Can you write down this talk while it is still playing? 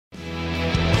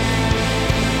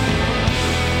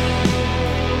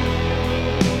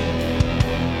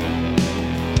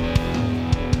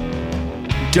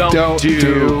Don't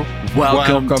do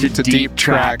Welcome to Deep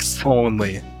Tracks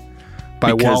Only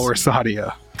by Walrus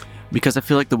Audio. Because I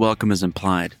feel like the welcome is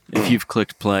implied. If you've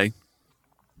clicked play.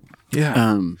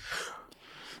 Yeah.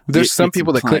 There's some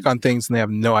people that click on things and they have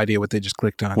no idea what they just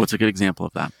clicked on. What's a good example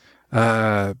of that?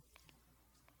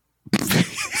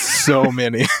 So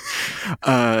many.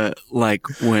 Like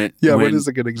when... what is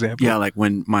a good example? Yeah, like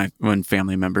when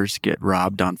family members get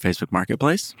robbed on Facebook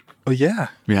Marketplace. Oh, yeah.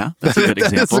 Yeah, that's a good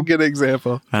example. That's a good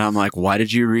example. And I'm like, why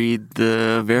did you read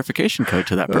the verification code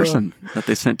to that person that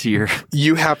they sent to your...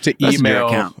 You have to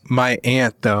email my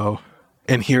aunt, though,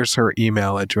 and here's her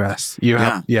email address. You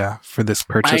have, for this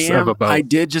purchase of a boat. I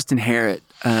did just inherit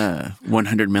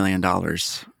 $100 million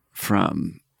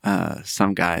from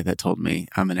some guy that told me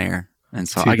I'm an heir. And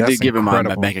so I did give him my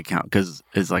bank account because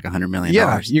it's like $100 million.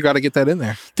 Yeah, you got to get that in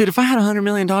there. Dude, if I had $100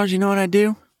 million, you know what I'd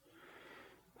do?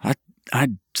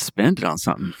 I'd spend it on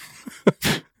something.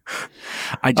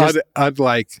 I'd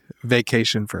like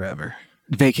vacation forever.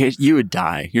 Vacation? You would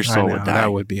die. Your soul would die.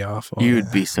 That would be awful. You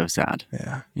would be so sad.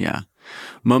 Yeah. Yeah.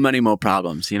 More money, more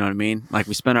problems. You know what I mean? Like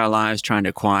we spend our lives trying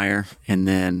to acquire, and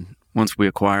then once we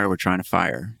acquire, we're trying to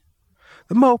fire.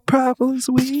 The more problems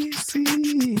we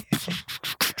see.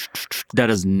 That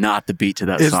is not the beat to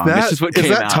that song. It's just what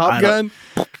came out. Top Gun?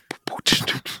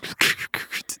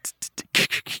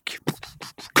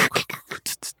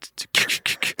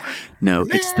 No,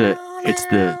 it's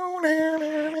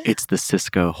the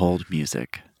Cisco hold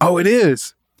music. Oh, it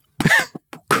is.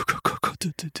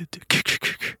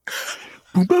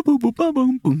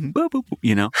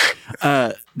 You know,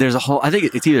 there's a whole, I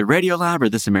think it's either Radiolab or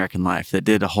This American Life that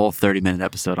did a whole 30-minute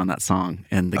episode on that song,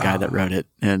 and the guy that wrote it,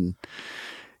 and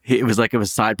it was a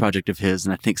side project of his,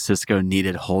 and I think Cisco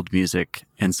needed hold music,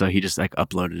 and so he just like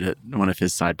uploaded it one of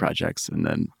his side projects, and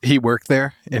then he worked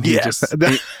there, and he just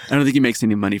I don't think he makes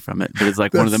any money from it, but it's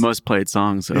like one of the most played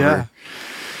songs over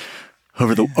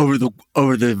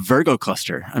the Virgo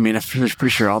cluster. I mean, I'm pretty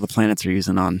sure all the planets are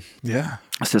using on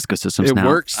Cisco systems now. It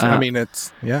works. I mean,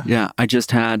 it's yeah. I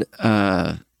just had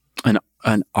an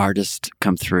artist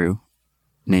come through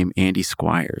named Andy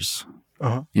Squires,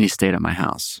 and he stayed at my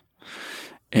house.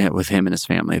 With him and his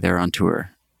family. They're on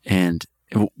tour. And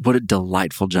what a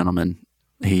delightful gentleman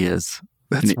he is.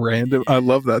 That's random. I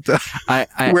love that.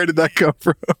 Where did that come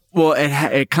from? Well,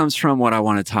 it comes from what I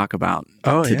want to talk about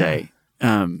today.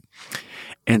 Yeah.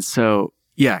 And so,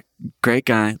 great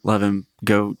guy. Love him.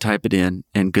 Go type it in.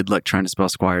 And good luck trying to spell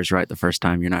Squires right the first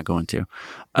time. You're not going to.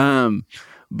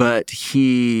 But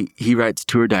he writes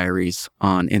tour diaries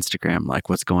on Instagram, like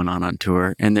what's going on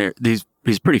tour. And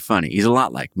he's pretty funny. He's a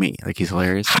lot like me. Like he's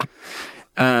hilarious.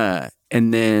 And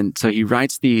then, so he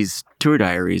writes these tour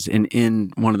diaries, and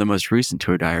in one of the most recent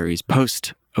tour diaries,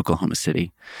 post Oklahoma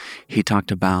City, he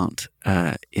talked about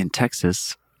in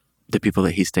Texas, the people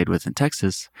that he stayed with in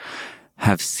Texas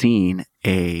have seen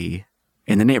in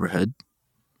the neighborhood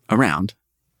around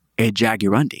a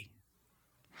Jaguarundi.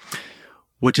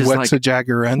 What's a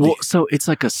Jaguarundi? Well, so it's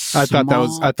like a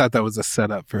small... I thought that was a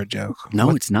setup for a joke. No,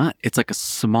 it's not. It's like a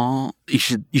small... You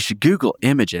should Google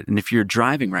image it, and if you're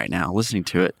driving right now, listening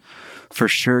to it, for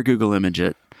sure Google image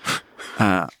it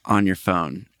on your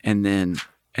phone, and then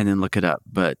look it up.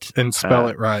 But and spell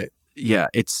it right. Yeah,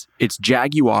 it's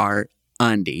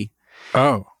Jaguarundi.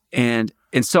 Oh,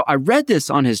 and so I read this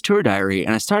on his tour diary,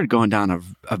 and I started going down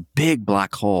a big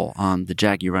black hole on the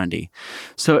Jaguarundi.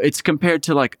 So it's compared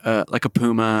to like a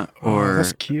puma or... Oh,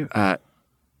 that's cute.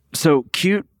 So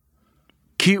cute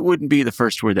wouldn't be the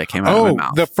first word that came out of my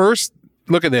mouth. The first...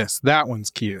 Look at this. That one's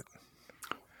cute.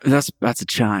 That's a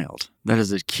child. That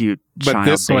is a cute child. But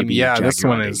this one, this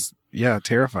one is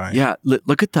terrifying. Yeah,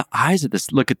 look at the eyes of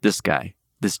this. Look at this guy,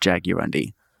 this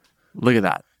Jaguarundi. Look at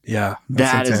that. Yeah,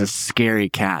 that is a scary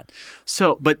cat.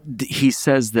 So, but he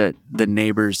says that the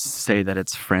neighbors say that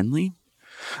it's friendly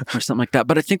or something like that.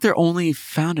 But I think they're only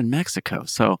found in Mexico.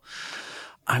 So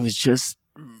I was just...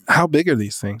 How big are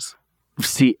these things?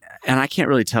 See, and I can't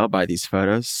really tell by these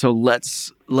photos. So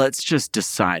let's just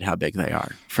decide how big they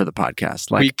are for the podcast.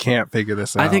 Like, we can't figure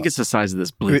this out. I think it's the size of this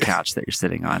blue couch that you're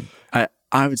sitting on.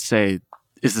 I would say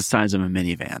it's the size of a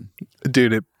minivan.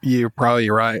 Dude, you're probably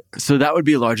right. So that would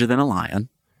be larger than a lion.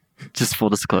 Just full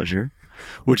disclosure,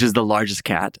 which is the largest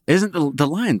cat. Isn't the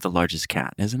lion the largest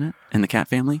cat, isn't it? In the cat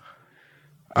family?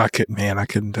 I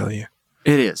couldn't tell you.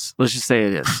 It is. Let's just say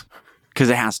it is. Because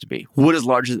it has to be. What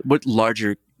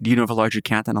larger, do you know of a larger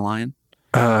cat than a lion?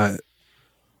 I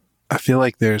feel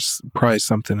like there's probably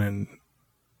something in...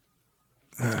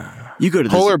 you go to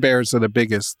polar bears are the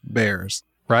biggest bears,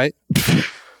 right?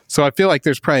 So I feel like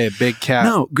there's probably a big cat.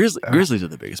 No, grizzlies are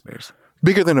the biggest bears.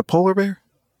 Bigger than a polar bear?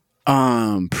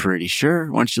 Pretty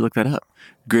sure. Why don't you look that up?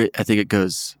 I think it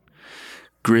goes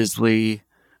grizzly,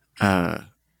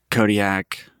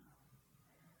 Kodiak,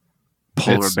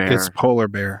 polar bear. It's polar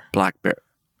bear. Black bear.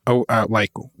 Oh,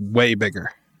 like way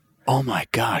bigger. Oh my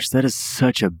gosh, that is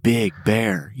such a big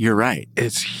bear. You're right.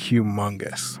 It's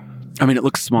humongous. I mean, it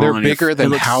looks small. They're bigger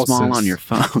than houses. It looks small on your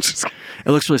phone. It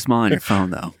looks really small on your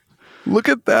phone, though. Look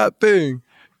at that thing.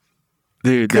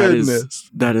 Dude,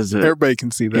 that is everybody can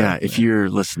see that. Yeah, if you're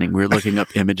listening, we're looking up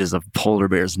images of polar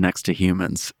bears next to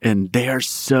humans, and they are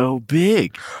so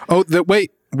big. Oh,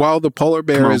 wait. While the polar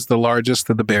bear is the largest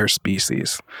of the bear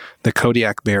species, the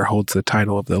Kodiak bear holds the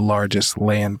title of the largest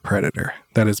land predator.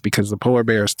 That is because the polar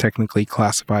bear is technically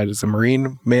classified as a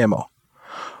marine mammal.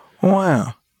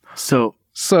 Wow. So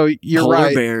you're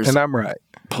right, and I'm right.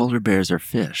 Polar bears are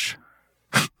fish.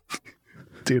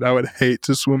 Dude, I would hate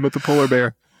to swim with a polar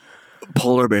bear.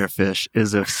 Polar bear fish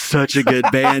is such a good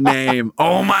band name.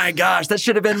 Oh my gosh, that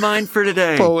should have been mine for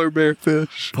today. Polar bear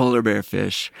fish. Polar bear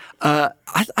fish.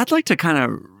 I'd like to kind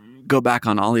of go back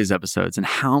on all these episodes, and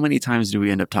how many times do we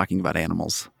end up talking about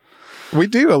animals? We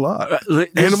do a lot.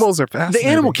 Animals are fascinating.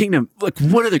 The animal kingdom, like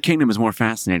what other kingdom is more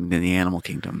fascinating than the animal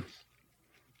kingdom?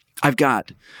 I've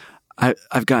got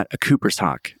a Cooper's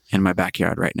hawk in my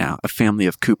backyard right now, a family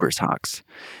of Cooper's hawks,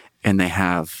 and they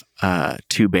have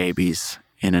 2 babies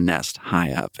in a nest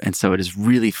high up. And so it is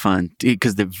really fun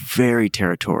because they're very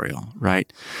territorial,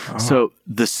 right? Oh. So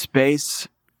the space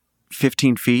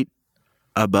 15 feet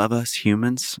above us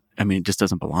humans, I mean, it just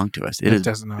doesn't belong to us. It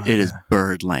is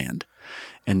bird land.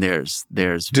 And there's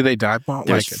do they dive bomb?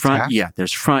 There's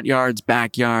there's front yards,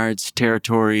 backyards,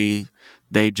 territory.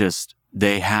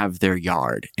 They have their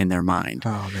yard in their mind.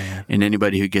 Oh man. And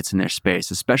anybody who gets in their space,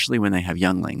 especially when they have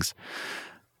younglings,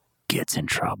 gets in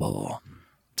trouble.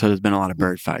 So there's been a lot of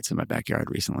bird fights in my backyard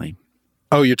recently.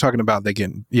 Oh, you're talking about they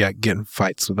getting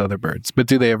fights with other birds. But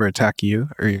do they ever attack you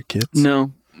or your kids?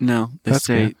 No. They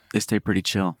stay pretty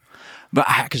chill. But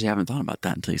I actually haven't thought about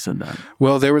that until you said that.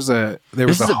 Well, there was a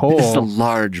hole. This is a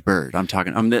large bird. I'm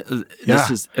talking.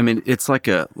 It's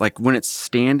like when it's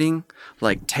standing,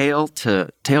 like tail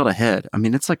to head. I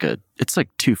mean, it's like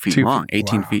 2 feet long,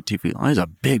 18 feet, 2 feet long. It's a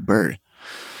big bird.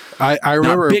 I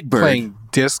remember playing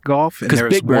disc golf, and there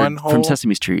was one hole from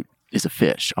Sesame Street is a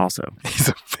fish. Also, he's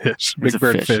a fish, big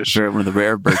bird fish. One of the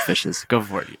rare bird fishes. Go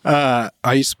for it.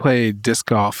 I used to play disc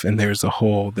golf, and there's a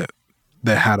hole that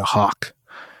had a hawk,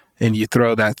 and you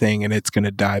throw that thing, and it's going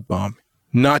to dive bomb.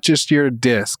 Not just your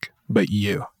disc, but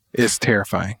you. It's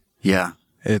terrifying. Yeah,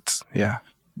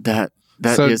 That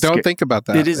so is don't think about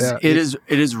that. It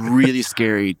is really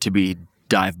scary to be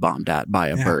dive bombed at by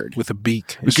a bird with a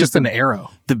beak. It's just an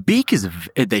arrow. The beak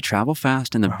they travel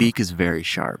fast, and the beak is very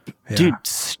sharp. Yeah. Dude,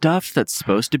 stuff that's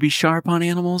supposed to be sharp on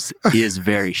animals is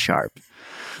very sharp.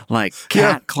 Like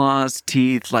cat claws,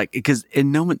 teeth, because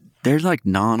they're like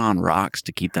gnawing on rocks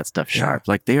to keep that stuff sharp.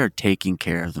 Like they are taking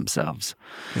care of themselves.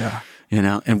 Yeah.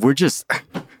 And we're just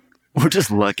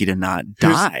lucky to not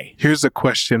die. Here's a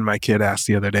question my kid asked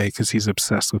the other day because he's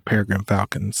obsessed with peregrine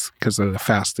falcons because they're the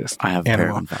fastest. I have a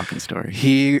peregrine falcon story.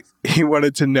 He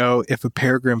wanted to know if a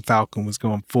peregrine falcon was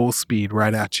going full speed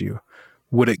right at you,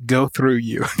 would it go through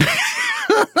you?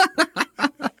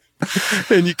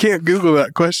 And you can't Google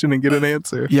that question and get an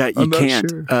answer. Yeah, you can't.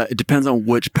 Sure. It depends on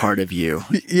which part of you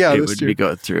it would be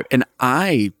going through. And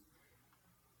I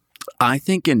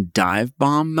think in dive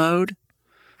bomb mode,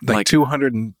 like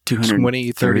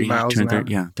 220, 30 miles an hour.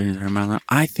 Yeah, 30 miles an hour.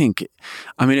 I think,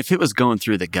 if it was going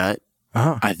through the gut,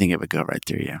 I think it would go right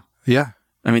through you. Yeah.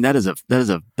 I mean, that is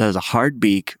a hard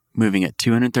beak moving at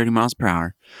 230 miles per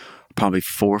hour, probably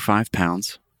 4 or 5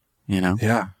 pounds,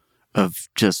 Yeah. Of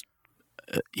just,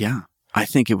 I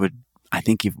think it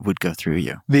would go through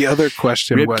you. The other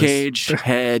question was... Rib cage,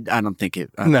 head, I think it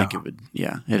would,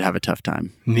 it'd have a tough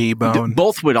time. Knee bone.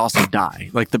 Both would also die.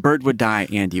 Like the bird would die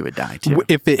and you would die too.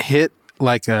 If it hit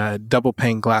like a double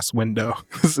pane glass window,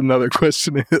 this is another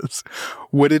question is,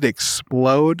 would it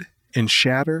explode and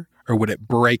shatter, or would it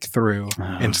break through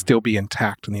and still be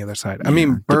intact on the other side? I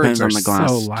mean, birds are so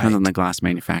light. Depends on the glass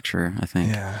manufacturer, I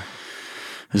think. Yeah.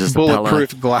 Is this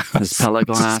bulletproof glass? Is pellet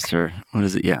glass or what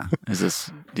is it? Yeah. Is this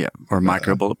or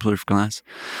micro bulletproof glass?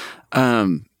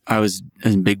 I was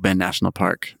in Big Bend National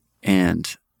Park,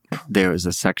 and there's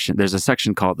a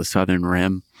section called the Southern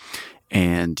Rim,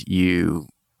 and you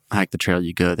hike the trail,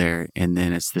 you go there, and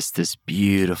then it's this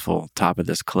beautiful top of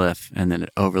this cliff, and then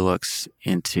it overlooks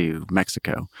into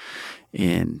Mexico,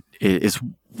 and it is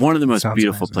one of the most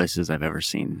beautiful places I've ever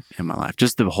seen in my life.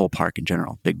 Just the whole park in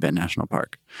general, Big Bend National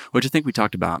Park, which I think we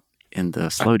talked about in the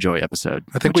Slow Joy episode.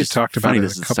 I think we talked about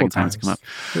it a couple times. It's come up.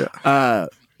 Yeah.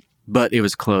 but it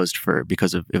was closed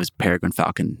because it was peregrine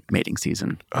falcon mating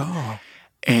season. Oh.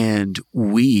 And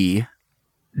we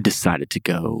decided to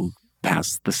go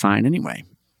past the sign anyway.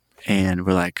 And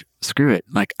we're like, screw it.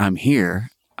 Like, I'm here.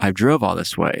 I drove all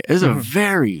this way. It's a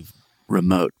very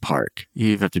remote park.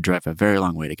 You have to drive a very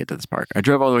long way to get to this park. I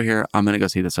drove all the way here. I'm going to go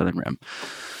see the Southern Rim.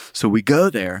 So we go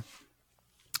there,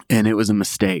 and it was a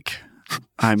mistake.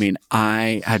 I mean,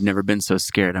 I had never been so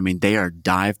scared. I mean, they are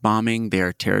dive bombing. They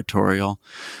are territorial.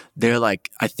 They're like,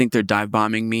 I think they're dive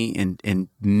bombing me and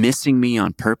missing me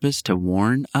on purpose to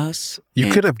warn us.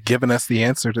 You could have given us the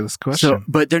answer to this question. So,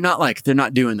 but they're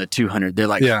not doing the 200. They're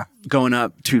like going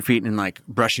up 2 feet and like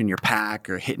brushing your pack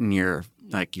or hitting your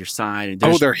side. And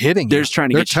they're hitting you. They're just trying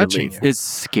to get you to leave. You. It's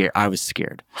scary. I was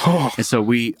scared. And so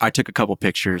I took a couple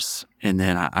pictures and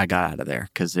then I got out of there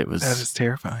because it was... That is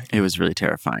terrifying. It was really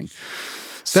terrifying.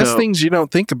 That's things you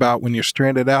don't think about when you're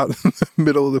stranded out in the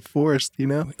middle of the forest, you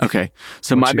know? Okay.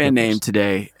 So my band name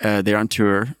today, they're on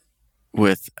tour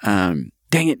with... dang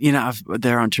it, you know,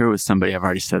 they're on tour with somebody. I've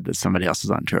already said that somebody else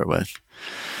is on tour with.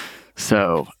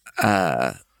 So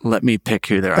let me pick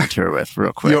who they're on tour with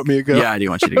real quick. You want me to go? Yeah, I do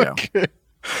want you to go. Okay.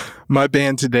 My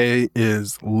band today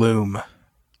is Loom.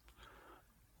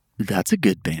 That's a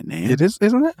good band name. It is,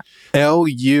 isn't it?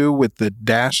 L-U with the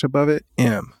dash above it,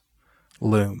 M.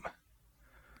 Loom.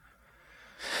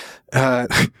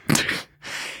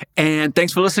 And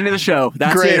thanks for listening to the show.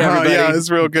 That's great, it, everybody. Yeah, it's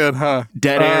real good, huh?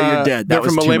 Dead air, you're dead. That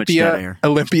was from too much dead air.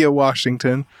 Olympia,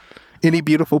 Washington. Any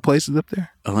beautiful places up there?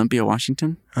 Olympia,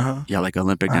 Washington? Uh-huh. Yeah, like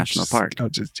Olympic National Park.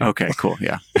 Okay, cool,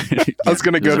 yeah. I was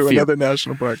going to go to another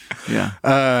national park. Yeah.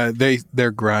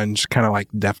 They're grunge, kind of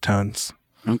like Deftones.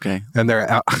 Okay. And they're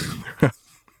out.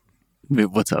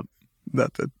 What's up?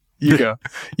 Nothing. You go.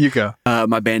 You go.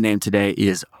 My band name today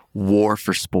is War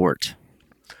for Sport.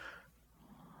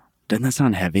 Doesn't that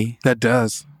sound heavy? That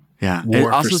does. Yeah. It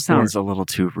also sounds a little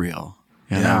too real.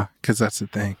 Yeah, because that's the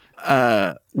thing.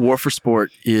 War for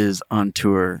Sport is on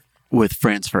tour with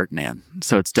Franz Ferdinand.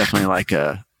 So it's definitely like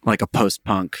a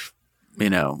post-punk,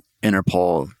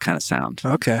 Interpol kind of sound.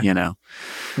 Okay.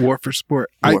 War for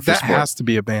Sport. That has to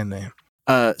be a band name.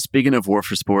 Speaking of War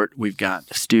for Sport, we've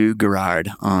got Stu G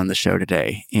on the show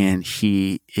today, and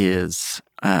he hails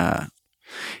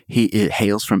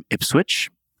from Ipswich,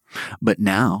 but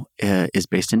now is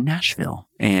based in Nashville.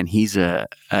 And he's a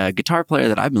guitar player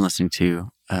that I've been listening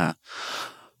to,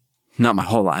 not my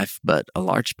whole life, but a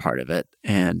large part of it,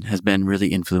 and has been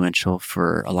really influential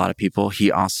for a lot of people.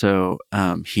 He also,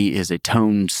 he is a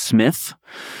tone smith.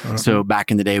 Uh-huh. So back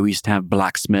in the day, we used to have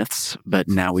blacksmiths, but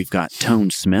now we've got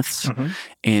tone smiths. Uh-huh.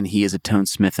 And he is a tone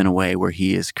smith in a way where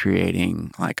he is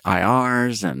creating like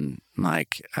IRs and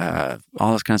like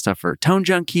all this kind of stuff for Tone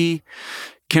Junkie,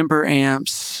 Kemper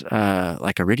amps,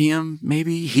 like Iridium,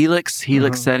 maybe Helix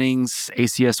uh-huh. settings,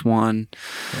 ACS1.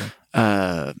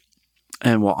 Yeah.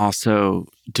 And while also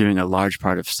doing a large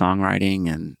part of songwriting.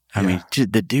 And I mean,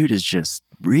 the dude is just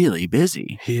really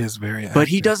busy. He is very active. But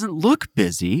he doesn't look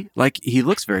busy. Like, he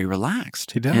looks very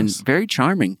relaxed. He does. And very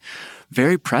charming,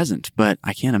 very present. But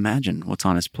I can't imagine what's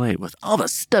on his plate with all the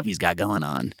stuff he's got going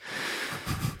on.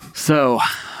 So,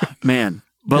 man.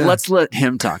 But let's let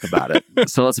him talk about it.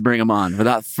 So let's bring him on.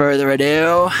 Without further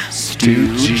ado,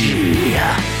 Stu G.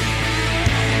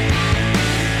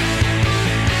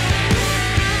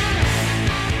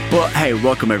 Well, hey,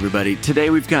 welcome everybody. Today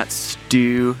we've got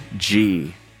Stu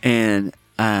G, and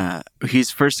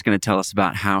he's first going to tell us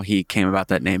about how he came about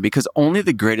that name, because only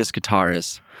the greatest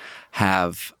guitarists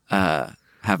have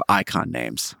icon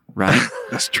names, right?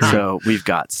 That's true. So we've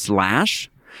got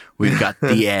Slash, we've got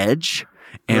The Edge,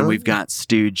 and we've got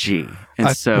Stu G.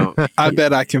 And so I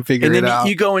bet I can figure it out.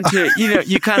 You go into,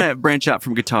 you kind of branch out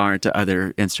from guitar into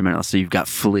other instrumentalists. So you've got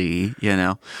Flea,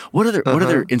 What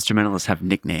other instrumentalists have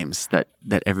nicknames that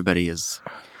everybody's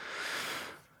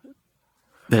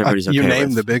okay with? You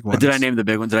named the big ones. Did I name the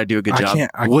big ones? Did I do a good job?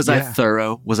 Was I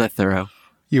thorough?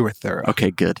 You were thorough.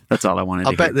 Okay, good. That's all I wanted to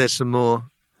hear. I bet there's some more.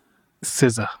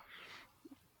 SZA.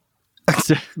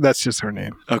 That's just her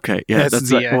name. Okay, yeah.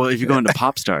 Well, if you go into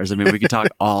pop stars, I mean, we could talk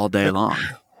all day long.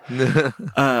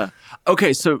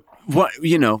 Okay, so what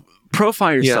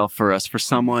profile yourself for us, for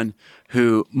someone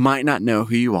who might not know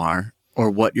who you are or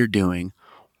what you're doing.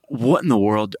 What in the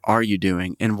world are you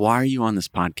doing, and why are you on this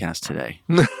podcast today?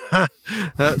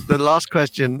 The last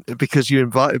question, because you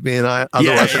invited me, and I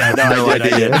otherwise had no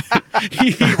idea.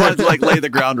 He wanted to like lay the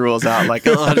ground rules out. Like,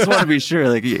 I just want to be sure.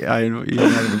 Like,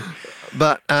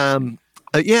 But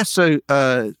so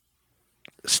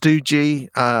Stu G.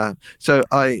 So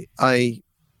I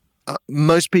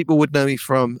most people would know me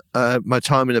from my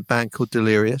time in a band called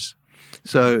Delirious.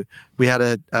 So we had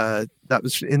that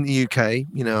was in the UK.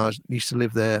 You know, I used to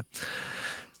live there.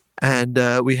 And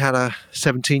we had a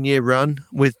 17-year run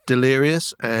with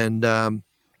Delirious, and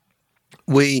it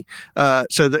was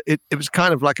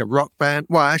kind of like a rock band.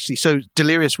 Well, actually, so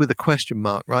Delirious with a question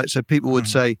mark, right? So people would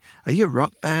say, "Are you a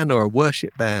rock band or a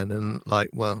worship band?" And like,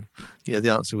 well, the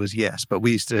answer was yes. But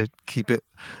we used to keep it,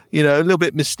 a little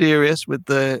bit mysterious with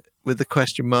the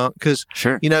question mark, because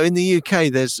in the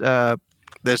UK there's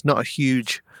not a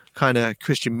huge kind of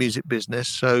Christian music business.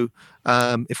 So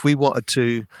if we wanted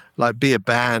to like be a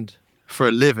band for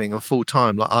a living or full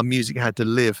time, like our music had to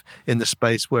live in the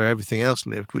space where everything else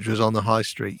lived, which was on the high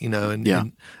street, in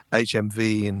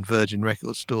HMV and Virgin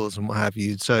record stores and what have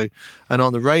you. So, and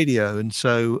on the radio. And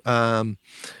so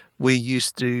we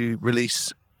used to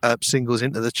release singles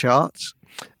into the charts,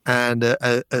 and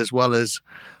as well as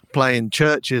playing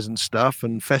churches and stuff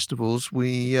and festivals,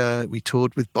 we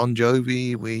toured with Bon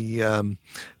Jovi. We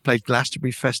played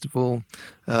Glastonbury Festival.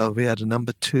 We had a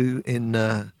number 2 in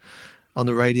on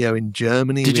the radio in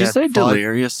Germany. Did you say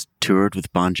Delirious toured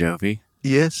with Bon Jovi?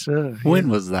 Yes, sir. When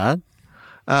was that?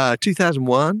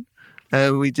 2001.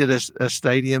 We did a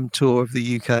stadium tour of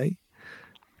the UK.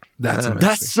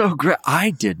 That's so great.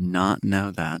 I did not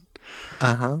know that.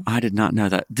 I did not know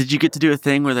that. Did you get to do a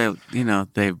thing where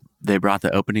they brought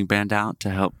the opening band out to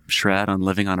help shred on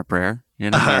Living on a Prayer?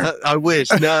 I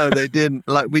wish. No, they didn't.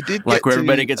 Like we did. Like where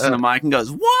everybody gets in the mic and goes,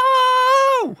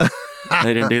 "Whoa!"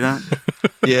 They didn't do that.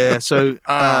 Yeah. So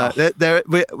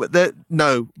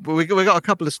we got a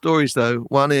couple of stories though.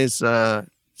 One is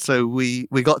so we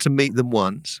got to meet them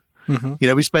once.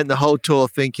 Mm-hmm. We spent the whole tour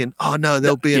thinking, "Oh no,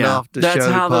 there'll be an after show." That's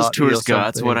how those tours go.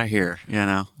 That's what I hear.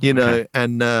 And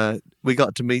we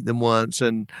got to meet them once,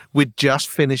 and we'd just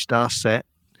finished our set.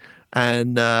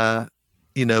 And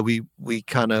we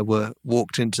kind of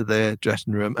walked into their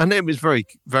dressing room, and it was very,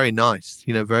 very nice.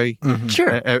 Very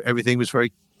everything was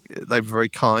they were very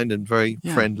kind and very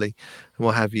friendly, and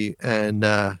what have you. And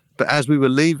but as we were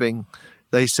leaving,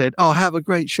 they said, "Oh, have a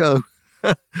great show,"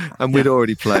 and we'd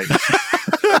already played.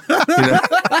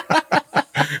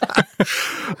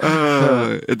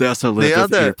 They also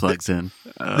lived with earplugs in.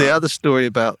 The other story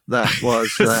about that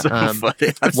was that so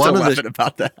funny. I'm still laughing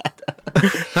about that.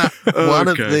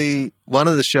 One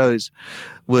of the shows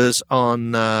was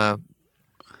on the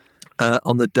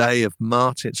day of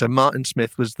Martin. So Martin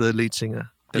Smith was the lead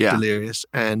singer of Delirious,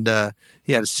 and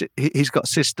he's got a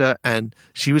sister, and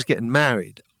she was getting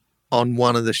married on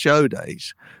one of the show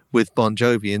days with Bon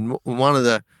Jovi, and one of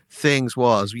the things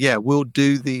was, we'll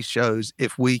do these shows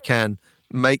if we can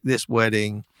make this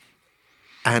wedding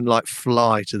and like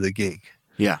fly to the gig.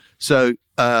 Yeah. So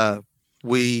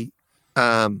we,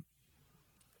 our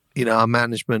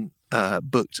management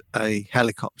booked a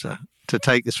helicopter to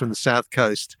take us from the South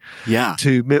Coast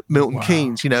to Milton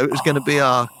Keynes. It was going to be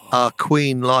our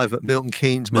Queen live at Milton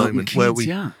Keynes moment,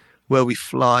 where we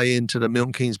fly into the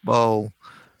Milton Keynes Bowl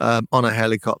on a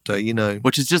helicopter,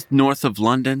 which is just north of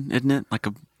London, isn't it?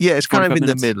 It's kind of in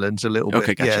the Midlands a little bit.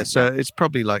 Okay, gotcha. Yeah, so it's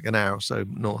probably like an hour or so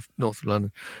north of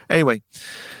London. Anyway,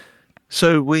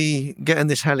 so we get in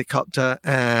this helicopter,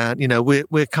 and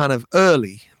we're kind of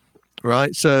early,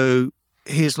 right? So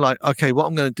he's like, "Okay, what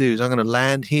I'm going to do is I'm going to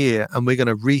land here, and we're going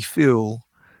to refuel,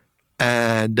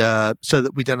 and so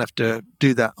that we don't have to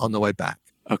do that on the way back."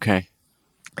 Okay.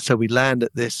 So we land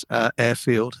at this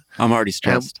airfield. I'm already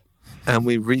stressed. And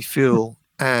we refuel,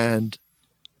 and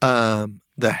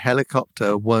the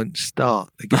helicopter won't start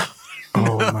again.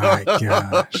 Oh my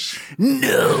gosh.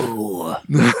 No.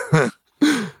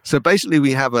 So basically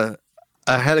we have a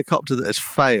helicopter that has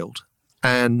failed,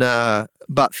 and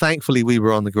but thankfully we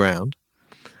were on the ground.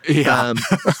 Yeah.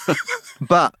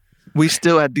 But we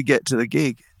still had to get to the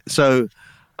gig. So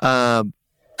our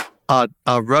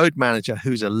road manager,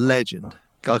 who's a legend, a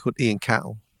guy called Ian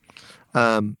Cattle,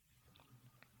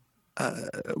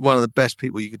 one of the best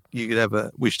people you could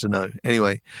ever wish to know.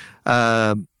 Anyway,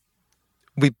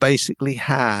 we basically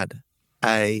had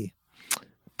a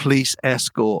police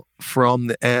escort from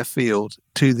the airfield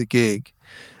to the gig,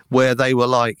 where they were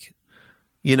like,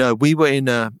 we were in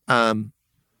a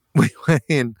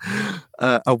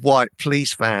white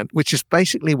police van, which is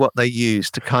basically what they use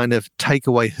to kind of take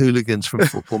away hooligans from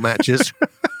football matches.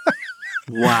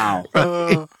 Wow.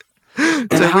 Right?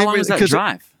 And how long was that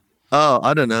drive? Oh,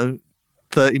 I don't know,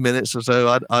 30 minutes or so.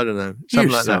 I don't know,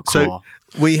 something like that. Cool.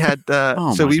 So we had,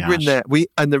 we've been there.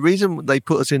 And the reason they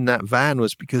put us in that van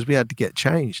was because we had to get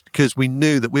changed, because we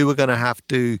knew that we were going to have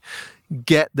to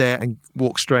get there and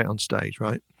walk straight on stage,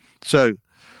 right? So,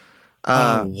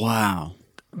 wow.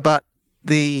 But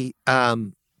the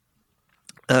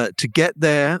to get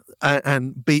there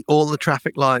and beat all the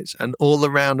traffic lights and all the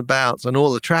roundabouts and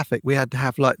all the traffic, we had to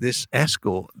have like this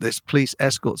police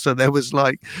escort. So there was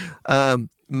like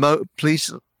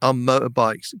police on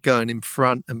motorbikes going in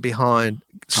front and behind,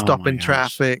 stopping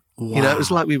traffic. Wow. It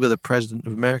was like we were the president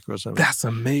of America or something. That's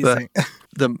amazing. But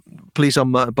the police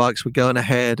on motorbikes were going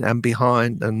ahead and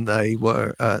behind, and they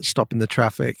were stopping the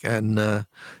traffic and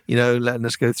letting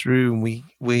us go through. And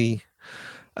we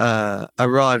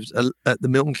arrived at the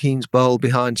Milton Keynes Bowl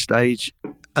behind stage,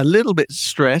 a little bit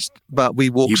stressed, but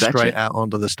we walked straight out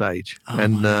onto the stage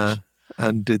and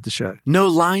did the show. No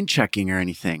line checking or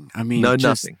anything. I mean,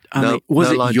 nothing.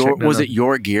 Was it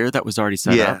your gear that was was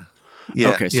set up?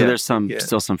 Yeah. Okay, so there's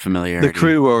still some familiarity. The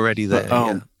crew were already there.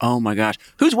 Oh my gosh.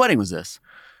 Whose wedding was this?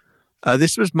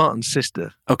 This was Martin's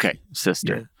sister. Okay,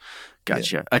 sister. Yeah.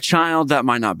 Gotcha. Yeah. A child, that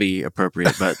might not be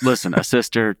appropriate, but listen, a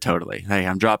sister, totally. Hey,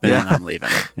 I'm dropping in, I'm leaving.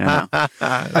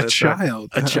 A child.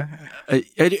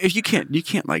 If you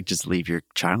can't like just leave your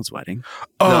child's wedding.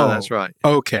 Oh, no, that's right.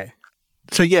 Okay.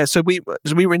 So we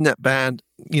were in that band,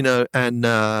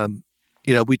 and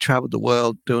we traveled the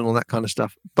world doing all that kind of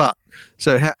stuff. But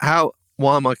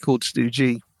why am I called Stu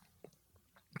G?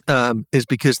 Is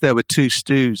because there were two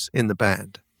Stus in the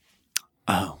band.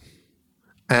 Oh.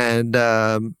 And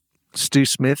Stu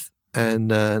Smith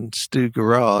and Stu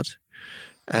Gerard,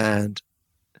 and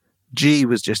G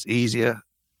was just easier.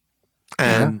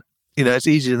 And, it's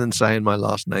easier than saying my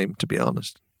last name, to be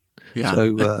honest. Yeah.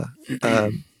 So, it's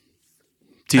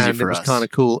easy for it was us. kind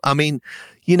of cool. I mean,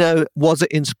 was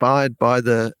it inspired by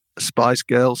the Spice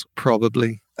Girls?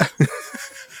 Probably.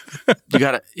 You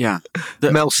got it. Yeah.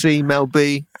 Mel C, Mel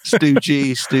B, Stu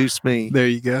G, Stu Smee. There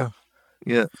you go.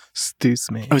 Yeah. Stu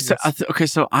Smee. Oh, so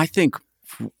I think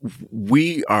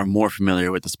we are more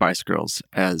familiar with the Spice Girls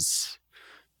as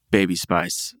Baby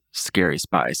Spice, Scary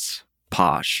Spice,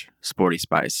 Posh, Sporty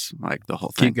Spice, like the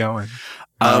whole thing. Keep going.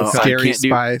 Scary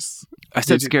Spice. I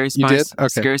said Scary Spice. You did? Okay.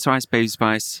 Scary Spice, Baby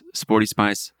Spice, Sporty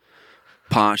Spice,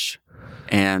 Posh,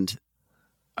 and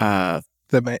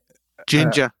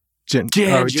Ginger.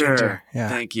 Ginger. Yeah.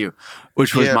 Thank you.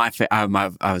 Which was my favorite. I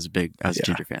was a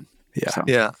Ginger fan.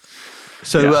 Yeah.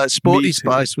 So Sporty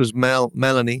Spice was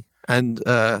Melanie, and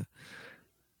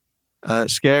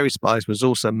Scary Spice was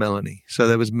also Melanie. So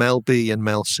there was Mel B and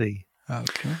Mel C.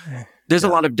 Okay. There's a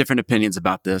lot of different opinions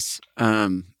about this,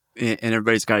 and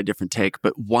everybody's got a different take.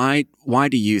 But why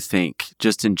do you think,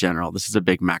 just in general, this is a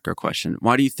big macro question,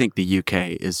 why do you think the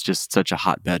UK is just such a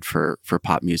hotbed for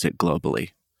pop music globally?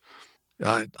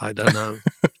 I don't know.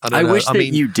 I wish that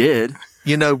you did.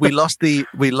 We lost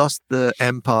the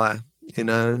empire,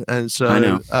 and so I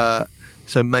know.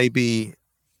 So maybe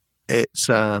it's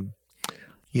I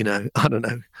don't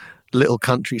know, little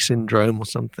country syndrome or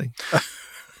something.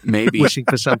 Maybe wishing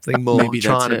for something more, maybe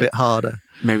trying a bit harder.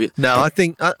 Maybe no. I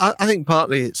think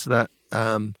partly it's that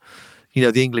the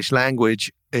English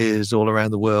language is all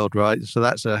around the world, right? So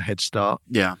that's a head start.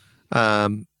 Yeah. I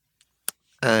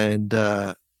don't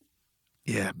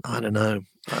know.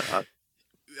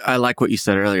 I like what you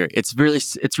said earlier. It's really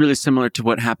similar to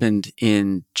what happened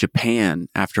in Japan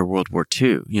after World War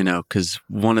II, because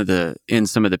in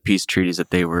some of the peace treaties that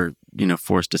they were,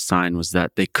 forced to sign was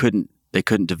that they couldn't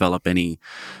develop any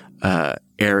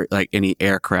any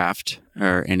aircraft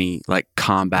or any like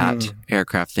combat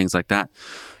aircraft, things like that.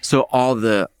 So all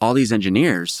these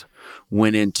engineers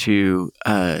went into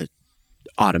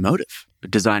automotive,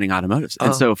 designing automotives.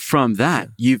 And so from that,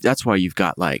 that's why you've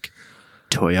got like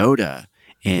Toyota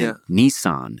and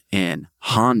Nissan and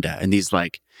Honda and these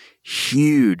like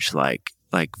huge, like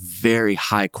very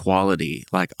high quality,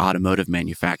 like automotive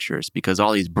manufacturers, because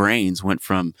all these brains went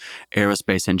from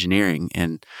aerospace engineering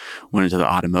and went into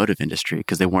the automotive industry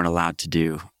because they weren't allowed to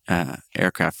do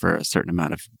aircraft for a certain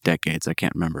amount of decades. I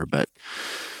can't remember, but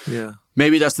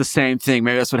maybe that's the same thing.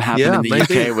 Maybe that's what happened in the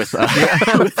UK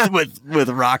with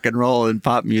rock and roll and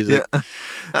pop music,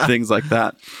 things like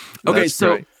that. Okay, that's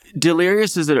so great.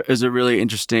 Delirious is a really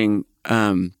interesting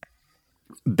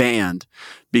band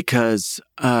because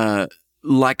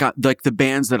like the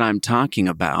bands that I'm talking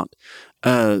about,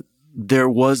 there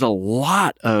was a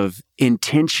lot of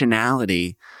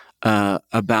intentionality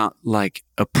about like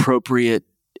appropriate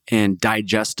and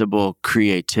digestible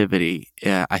creativity,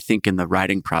 I think, in the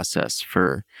writing process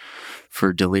for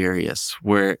Delirious,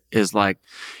 where is like,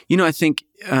 I think,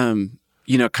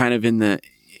 kind of in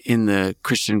the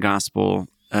Christian gospel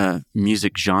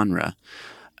music genre,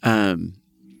 a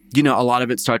lot of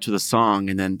it starts with a song,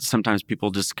 and then sometimes people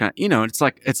just kind of, it's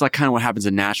like kind of what happens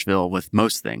in Nashville with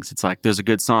most things. It's like there's a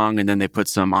good song, and then they put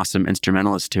some awesome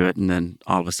instrumentalists to it, and then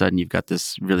all of a sudden you've got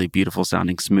this really beautiful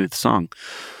sounding, smooth song.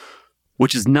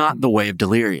 which is not the way of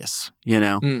Delirious, you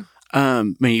know? I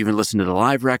mean, you even listen to the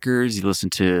live records, you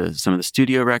listen to some of the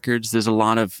studio records. There's a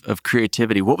lot of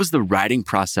creativity. What was the writing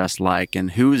process like, and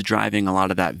who was driving a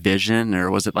lot of that vision, or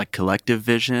was it like collective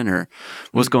vision, or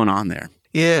what's going on there?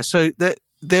 Yeah, so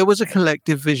there was a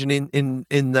collective vision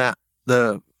in that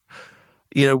what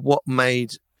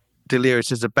made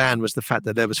Delirious as a band was the fact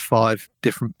that there was 5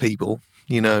 different people,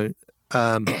 in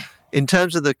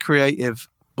terms of the creative,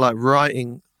 like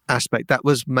writing aspect, that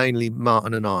was mainly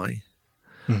Martin and I.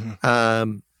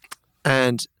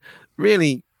 And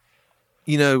really,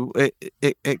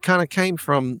 it kind of came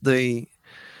from we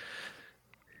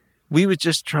were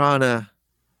just trying to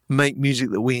make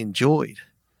music that we enjoyed,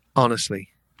 honestly.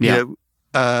 Yeah.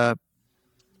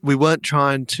 We weren't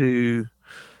trying to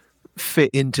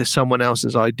fit into someone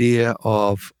else's idea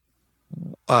of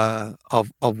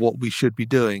what we should be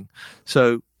doing.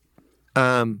 So,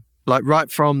 like right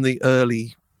from the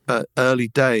early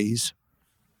days,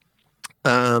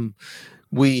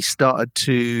 we started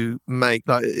to make,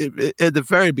 like, at the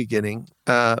very beginning,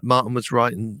 Martin was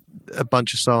writing a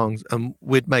bunch of songs, and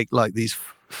we'd make like these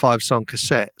 5-song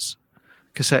cassette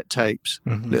tapes,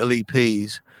 little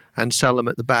EPs, and sell them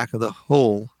at the back of the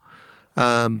hall.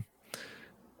 And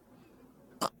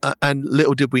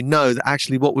little did we know that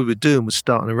actually what we were doing was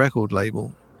starting a record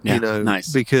label. Yeah,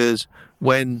 nice. Because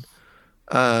when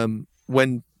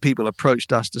people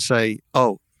approached us to say,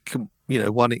 "Oh,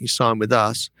 why don't you sign with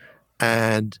us?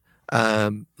 And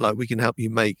like we can help you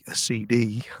make a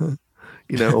CD, or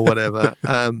whatever."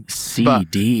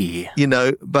 CD.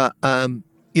 But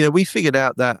we figured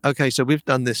out that, okay, so we've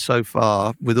done this so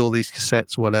far with all these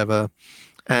cassettes, whatever,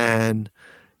 and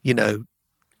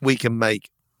we can make,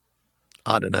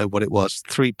 I don't know what it was,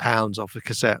 £3 off a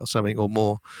cassette or something, or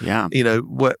more. Yeah.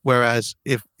 Whereas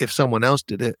if someone else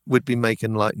did it, we'd be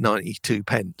making like 92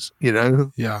 pence, Yeah.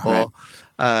 Or,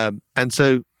 and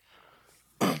so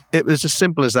it was as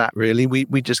simple as that, really.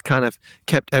 We just kind of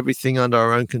kept everything under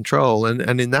our own control.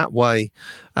 And in that way,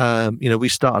 we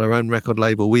started our own record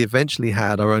label. We eventually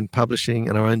had our own publishing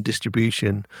and our own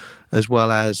distribution, as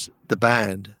well as the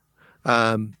band.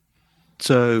 Every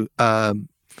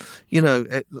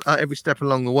step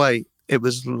along the way, it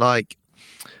was like,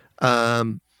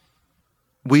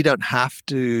 we don't have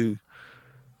to,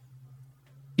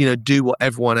 do what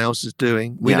everyone else is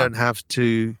doing. We don't have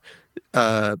to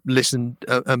listen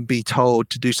and be told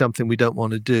to do something we don't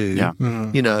want to do. Yeah.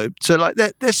 So like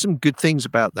there's some good things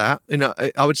about that.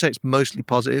 I would say it's mostly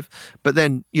positive, but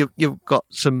then you've got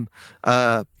some,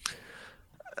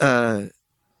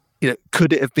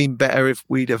 could it have been better if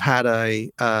we'd have had a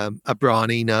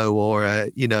Brian Eno or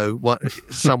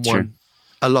someone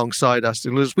alongside us?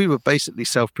 Because we were basically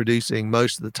self-producing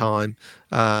most of the time,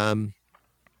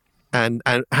 and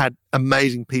had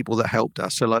amazing people that helped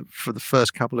us. So like for the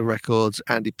first couple of records,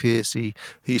 Andy Pierce, he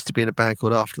used to be in a band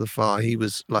called After the Fire. He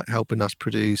was like helping us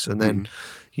produce, and then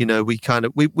we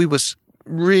were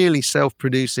really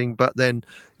self-producing. But then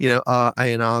our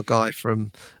A&R guy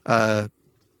from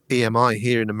EMI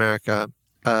here in America,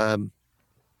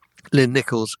 Lynn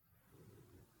Nichols,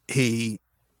 he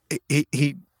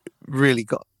really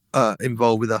got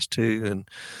involved with us too. And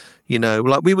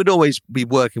like we would always be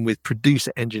working with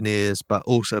producer engineers, but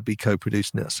also be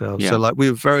co-producing it ourselves. So like we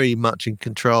were very much in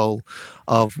control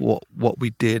of what we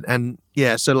did. And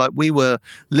so like we were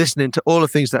listening to all the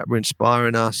things that were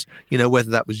inspiring us,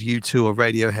 whether that was U2 or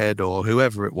Radiohead or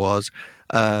whoever it was,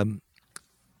 and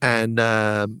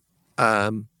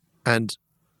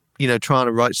trying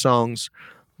to write songs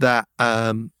that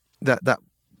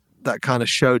that kind of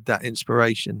showed that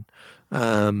inspiration,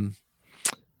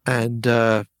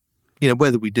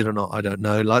 whether we did or not, I don't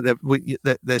know. Like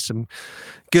there's some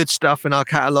good stuff in our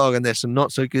catalog, and there's some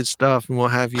not so good stuff, and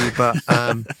what have you. But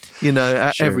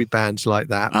sure. Every band's like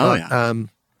that. Oh,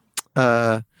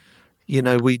 but,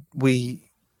 yeah.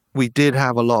 We did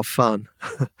have a lot of fun.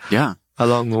 Yeah.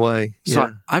 Along the way.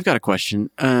 So I've got a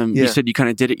question. You said you kind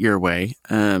of did it your way.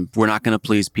 We're not going to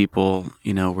please people.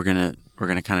 We're gonna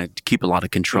kind of keep a lot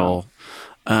of control.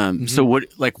 So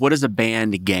what does a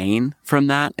band gain from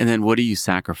that? And then what do you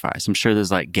sacrifice? I'm sure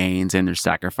there's like gains and there's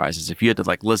sacrifices. If you had to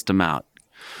like list them out,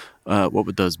 what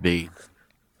would those be?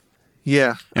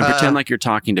 Yeah. And pretend like you're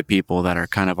talking to people that are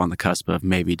kind of on the cusp of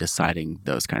maybe deciding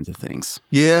those kinds of things.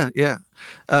 Yeah. Yeah.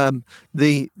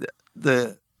 The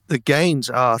gains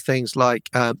are things like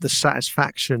the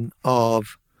satisfaction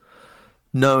of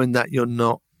knowing that you're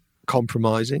not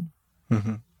compromising.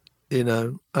 So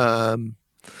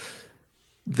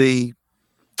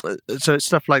it's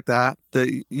stuff like that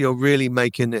you're really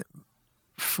making it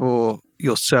for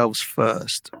yourselves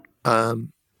first,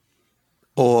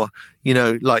 or, you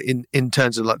know, like in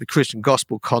terms of like the Christian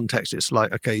gospel context, it's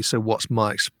like, okay, so what's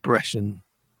my expression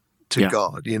to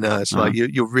God? You know, it's like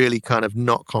you're really kind of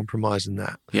not compromising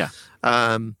that. Yeah.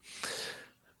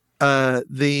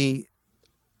 The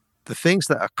things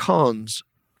that are cons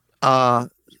are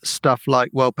stuff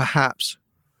like, well, perhaps,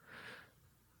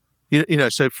 you know,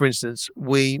 so for instance,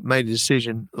 we made a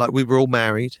decision, like we were all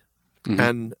married,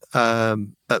 and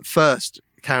at first,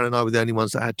 Karen and I were the only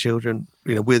ones that had children.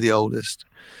 You know, we're the oldest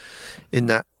in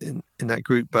that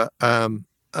group, but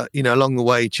you know, along the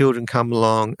way, children come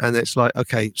along, and it's like,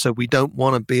 okay, so we don't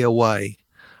want to be away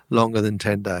longer than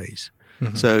 10 days.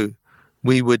 So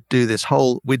we would do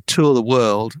we'd tour the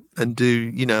world and do,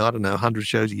 you know, I don't know, 100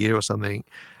 shows a year or something,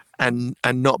 and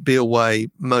not be away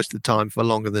most of the time for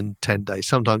longer than 10 days.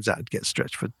 Sometimes that would get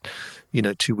stretched for, you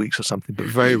know, 2 weeks or something, but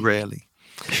very rarely.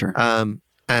 Sure.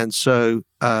 And so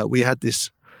we had this.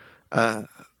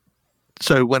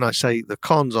 So when I say the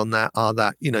cons on that are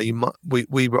that, you know,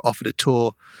 we were offered a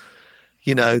tour,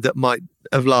 you know, that might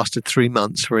have lasted 3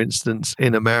 months, for instance,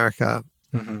 in America.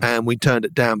 And we turned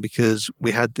it down because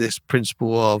we had this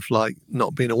principle of like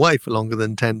not being away for longer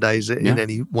than 10 days in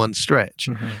any one stretch,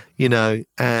 you know,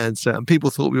 and people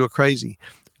thought we were crazy.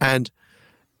 And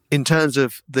in terms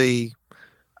of the,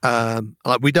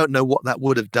 like, we don't know what that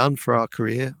would have done for our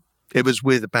career. It was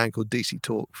with a band called DC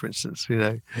Talk, for instance, you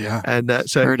know, and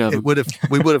so we would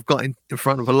have got in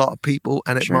front of a lot of people,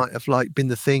 and it might have like been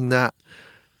the thing that,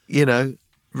 you know,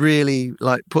 really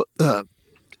like put the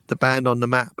band on the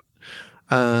map.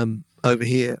 Over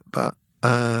here, but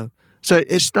so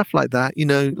it's stuff like that, you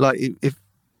know, like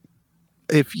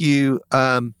if you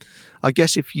I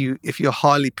guess if you're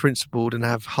highly principled and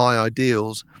have high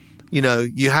ideals, you know,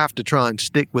 you have to try and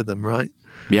stick with them, right?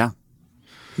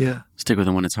 Stick with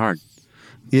them when it's hard.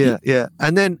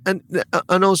 And then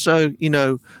and also, you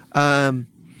know,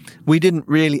 we didn't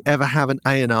really ever have an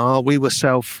A&R. We were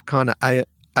self kind of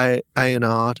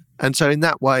A&R'd, and so in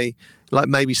that way, like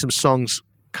maybe some songs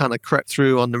kind of crept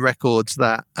through on the records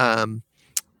that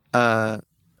that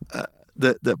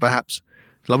perhaps,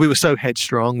 like, we were so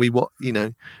headstrong, we would, you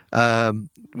know,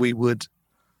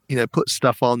 put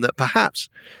stuff on that perhaps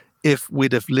if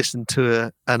we'd have listened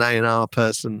to an A&R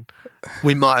person,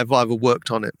 we might have either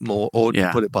worked on it more or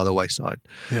put it by the wayside.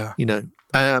 You know,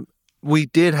 we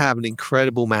did have an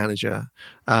incredible manager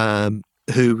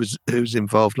who was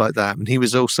involved like that, and he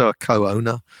was also a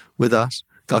co-owner with us.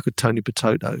 Guy called Tony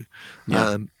Patoto,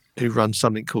 who runs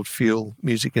something called Fuel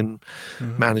Music and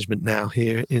Management now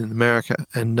here in America.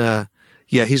 And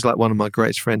he's like one of my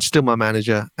greatest friends, still my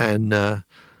manager. And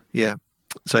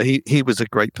so he was a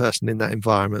great person in that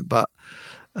environment. But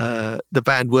the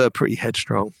band were pretty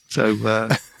headstrong, so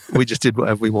we just did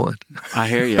whatever we wanted. I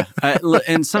hear you.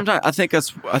 And sometimes I think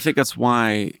that's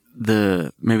why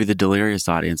maybe the Delirious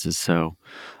audience is so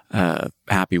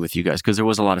happy with you guys, because there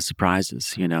was a lot of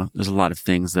surprises. You know, there's a lot of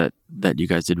things that you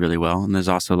guys did really well, and there's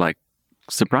also like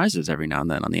surprises every now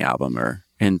and then on the album or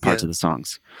in parts of the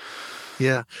songs.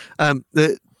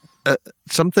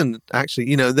 Something actually,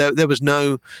 you know, there was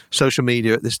no social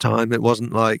media at this time. It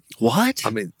wasn't like, what? I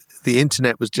mean, the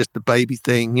internet was just the baby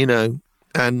thing, you know,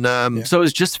 and so it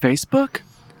was just Facebook.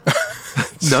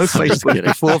 No Facebook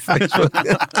before Facebook.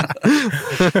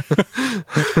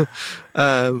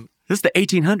 This is the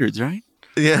 1800s, right?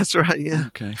 Yeah, that's right. Yeah.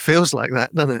 Okay. Feels like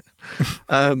that, doesn't it?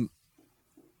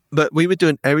 But we were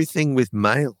doing everything with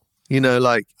mail, you know,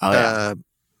 like,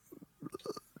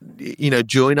 you know,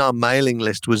 join our mailing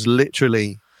list was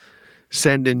literally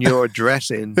sending your address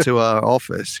in to our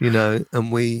office, you know,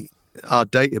 and our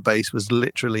database was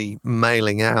literally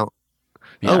mailing out.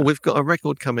 Yeah. Oh, we've got a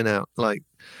record coming out. Like,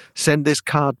 send this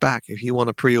card back if you want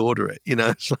to pre-order it, you know,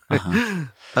 it's like,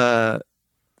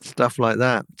 stuff like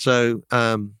that. So,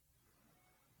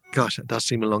 gosh, that does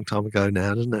seem a long time ago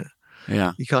now, doesn't it?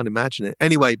 Yeah. You can't imagine it.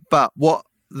 Anyway, but what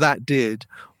that did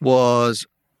was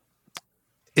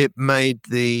it made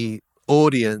the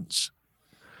audience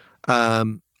like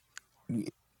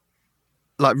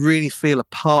really feel a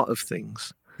part of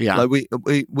things. Yeah. Like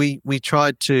we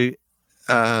tried to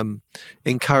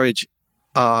encourage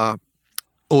our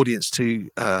audience to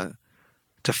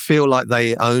feel like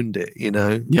they owned it, you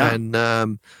know. Yeah.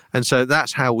 And so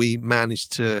that's how we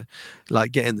managed to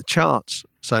like get in the charts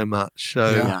so much.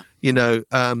 So you know,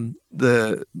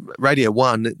 the Radio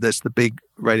 1, that's the big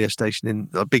radio station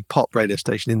a big pop radio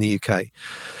station in the UK.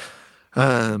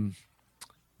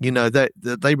 You know,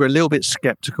 they were a little bit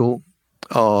skeptical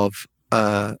of,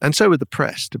 and so were the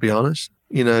press, to be honest.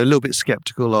 You know, a little bit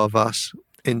skeptical of us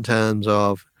in terms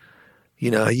of,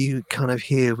 are you kind of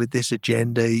here with this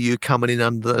agenda? Are you coming in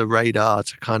under the radar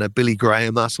to kind of Billy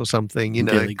Graham us or something?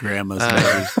 Billy Graham us,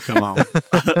 baby. Come on.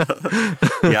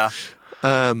 Yeah.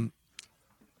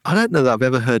 I don't know that I've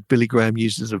ever heard Billy Graham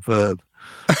used as a verb.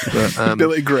 But,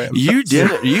 Billy Graham. You did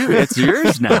it. It's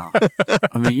yours now.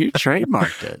 I mean, you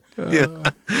trademarked it. Yeah.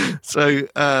 So,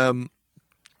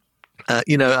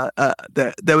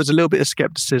 there was a little bit of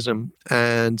skepticism.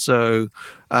 And so,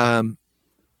 and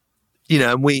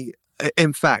we,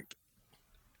 in fact,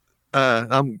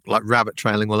 I'm like rabbit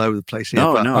trailing all over the place here.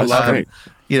 Oh, but, no, I love it.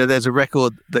 There's a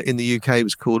record that in the UK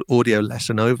was called Audio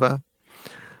Lesson Over.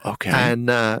 Okay. And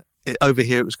over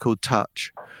here it was called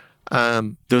Touch.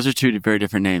 Those are two very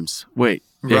different names. Wait,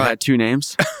 it had two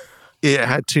names? Yeah, it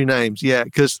had two names. Yeah,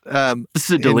 because this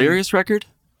is a Delirious record?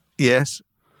 Yes.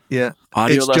 Yeah.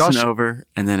 Audio Lesson Over,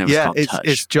 and then it was called Touch.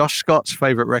 It's Josh Scott's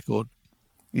favorite record.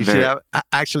 You should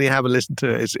actually have a listen to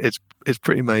it. It's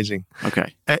pretty amazing.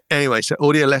 Okay. Anyway, so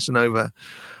Audio Lesson Over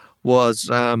was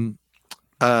an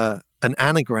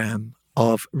anagram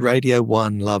of Radio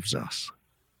 1 Loves Us.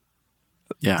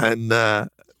 Yeah. And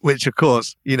which, of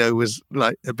course, was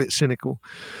like a bit cynical.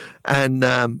 And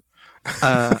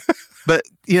but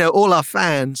all our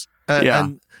fans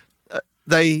and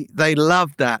they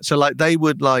loved that. So like they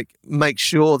would like make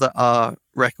sure that our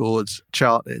records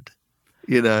charted.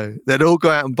 They'd all go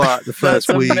out and buy it the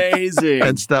first week amazing.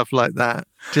 And stuff like that,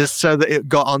 just so that it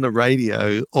got on the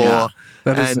radio.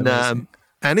 And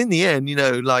in the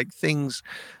end, like things,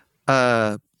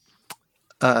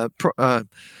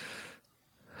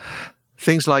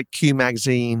 things like Q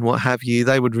Magazine, what have you,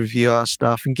 they would review our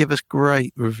stuff and give us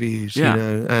great reviews.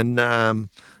 And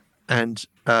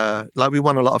like we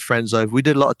won a lot of friends over. We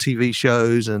did a lot of TV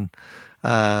shows and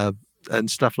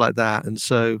stuff like that. And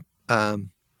so.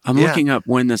 I'm looking up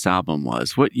when this album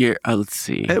was. What year? Let's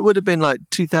see. It would have been like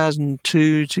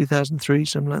 2002, 2003,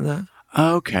 something like that.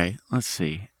 Okay, let's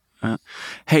see.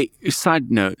 Hey, side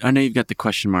note. I know you've got the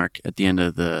question mark at the end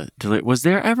of the delete. Was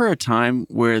there ever a time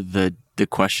where the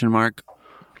question mark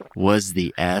was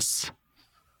the S?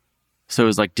 So it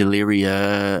was like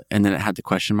Deliria, and then it had the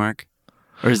question mark?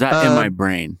 Or is that in my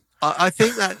brain? I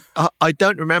think that... I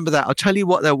don't remember that. I'll tell you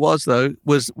what there was, though,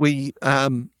 was we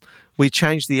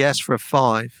changed the S for a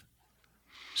 5.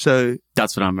 So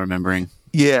that's what I'm remembering.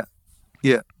 Yeah.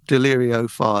 Delirio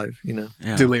 5, Yeah.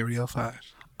 Delirio 5.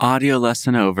 Audio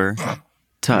Lesson Over.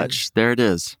 Touch. Yeah. There it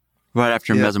is. Right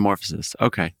after Metamorphosis.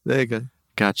 Okay. There you go.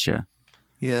 Gotcha.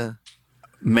 Yeah.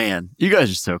 Man, you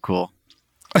guys are so cool.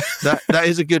 That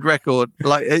is a good record.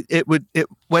 Like it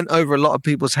went over a lot of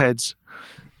people's heads,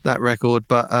 that record,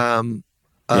 but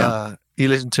you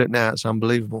listen to it now, it's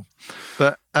unbelievable.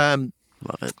 But love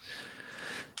it.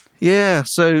 Yeah,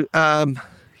 so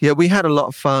we had a lot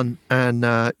of fun, and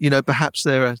perhaps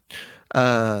there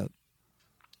are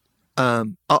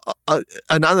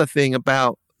another thing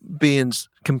about being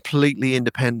completely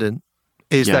independent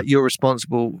is that you're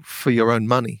responsible for your own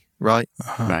money, right?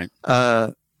 Right.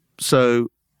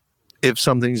 So if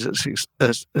something's a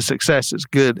success, it's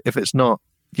good. If it's not,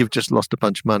 you've just lost a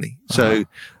bunch of money. So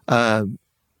so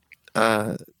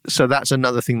that's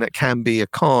another thing that can be a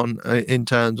con in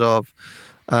terms of,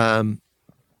 you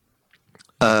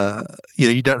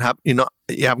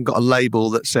haven't got a label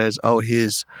that says, oh,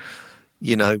 here's,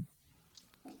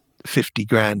 50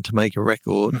 grand to make a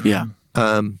record. Yeah.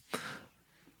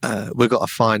 We've got to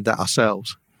find that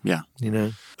ourselves. Yeah.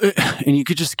 And you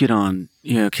could just get on,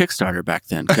 Kickstarter back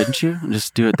then, couldn't you? And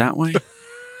just do it that way.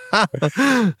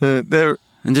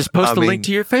 And just post a link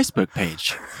to your Facebook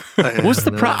page. What's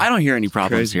the I don't hear any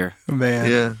problems here. Man.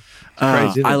 Yeah.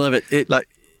 Crazy, I love it.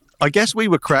 I guess we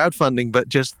were crowdfunding, but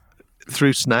just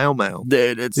through snail mail.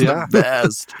 Dude, it's the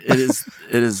best. It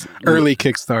is early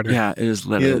Kickstarter. Yeah, it is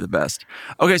literally the best.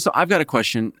 Okay, so I've got a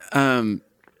question. What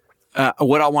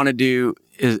I want to do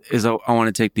is I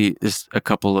want to take a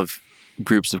couple of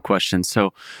groups of questions.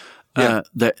 So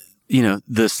the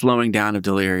slowing down of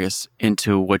Delirious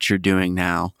into what you're doing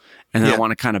now. And then I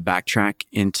want to kind of backtrack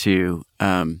into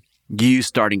you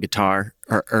starting guitar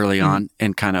early on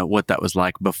and kind of what that was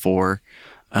like before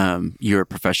you were a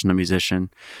professional musician.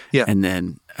 Yeah. And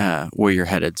then where you're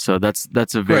headed. So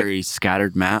that's a very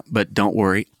scattered map, but don't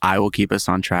worry, I will keep us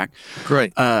on track.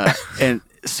 Great. And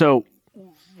so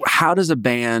how does a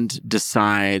band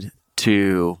decide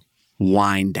to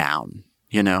wind down?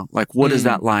 What is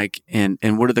that like? And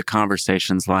what are the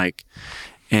conversations like?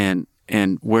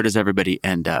 And where does everybody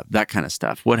end up? That kind of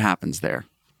stuff. What happens there?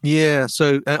 Yeah.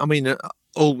 So, I mean,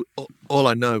 all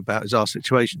I know about is our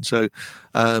situation. So,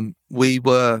 we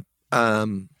were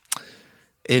in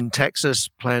Texas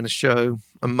playing a show,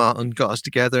 and Martin got us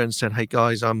together and said, "Hey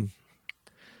guys, I've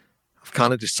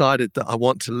kind of decided that I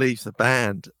want to leave the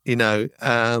band,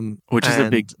 which is a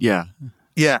big, yeah.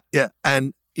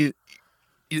 And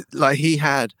like he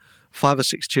had 5 or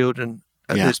 6 children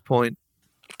at this point,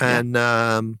 and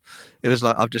it was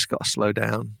like, I've just got to slow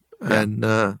down.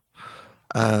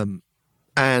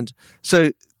 And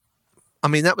so, I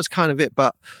mean, that was kind of it.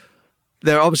 But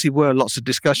there obviously were lots of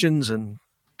discussions and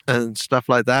stuff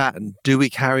like that. And do we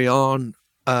carry on,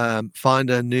 find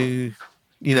a new,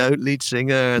 lead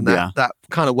singer? And that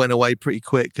kind of went away pretty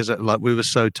quick because like we were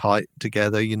so tight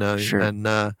together, Sure. And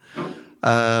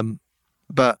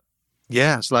but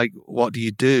yeah, it's like, what do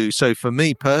you do? So for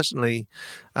me personally,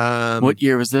 what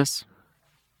year was this?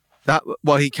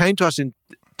 He came to us in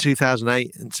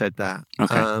 2008 and said that.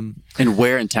 Okay. And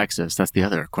where in Texas? That's the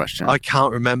other question. I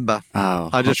can't remember. Oh,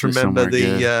 I just remember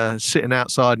the sitting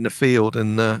outside in the field,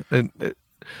 and it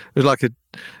was like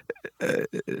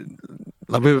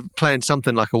like we were playing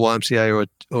something like a YMCA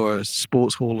or a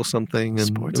sports hall or something,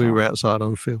 and we were outside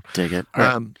on the field. Dig it.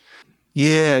 Right.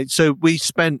 Yeah. So we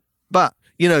spent, but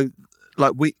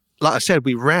like I said,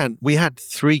 we had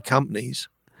 3 companies,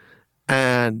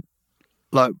 and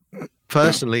like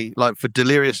personally, like for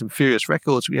Delirious and Furious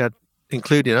Records, we had,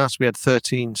 including us, we had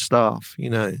 13 staff,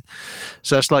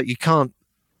 So it's like, you can't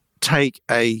take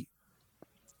a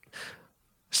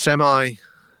semi,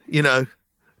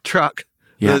 truck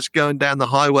that's going down the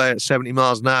highway at 70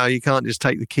 miles an hour. You can't just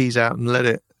take the keys out and let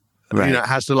it, it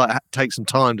has to take some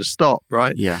time to stop,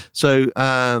 right? Yeah. So,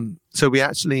 so we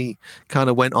actually kind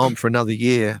of went on for another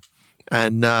year,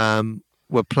 and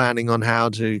we're planning on how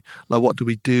to, like, what do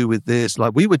we do with this?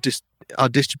 Like, we were our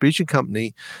distribution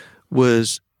company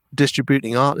was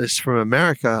distributing artists from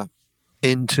America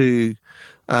into,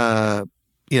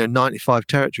 95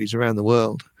 territories around the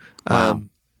world. Wow.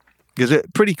 Because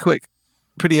pretty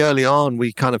early on,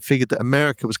 we kind of figured that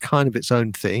America was kind of its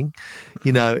own thing.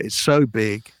 It's so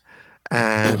big,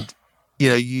 and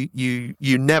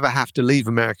you never have to leave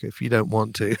America if you don't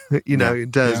want to,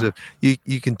 in terms of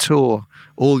you can tour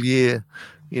all year,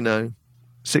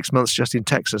 6 months just in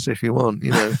Texas if you want,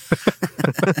 in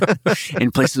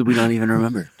places we don't even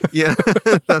remember. Yeah,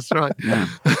 that's right. Yeah.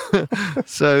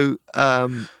 So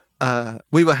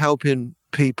we were helping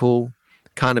people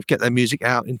kind of get their music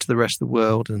out into the rest of the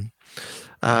world. And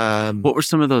what were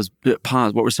some of those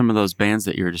bands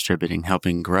that you were distributing,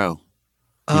 helping grow?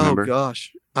 Remember?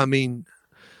 Gosh. I mean,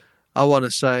 I want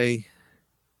to say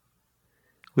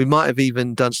we might have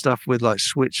even done stuff with like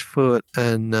Switchfoot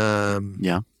and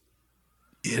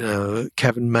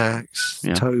Kevin Max,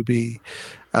 Toby.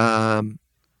 I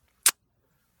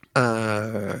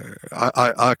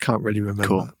can't really remember.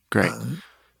 Cool. Great. All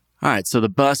right. So the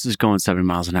bus is going 70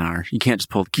 miles an hour. You can't just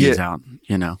pull the keys out,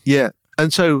 Yeah.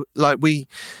 And so like we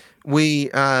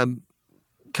kind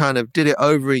of did it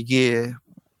over a year.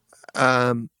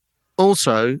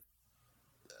 Also,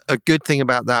 a good thing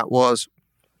about that was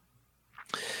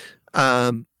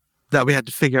that we had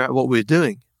to figure out what we were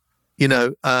doing.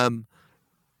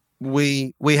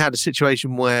 We had a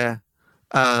situation where,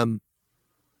 as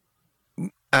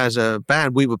a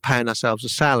band, we were paying ourselves a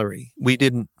salary. We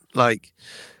didn't like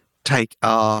take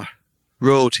our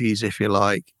royalties, if you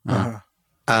like,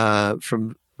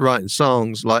 from writing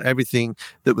songs. Like everything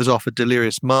that was offered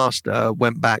Delirious Master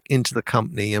went back into the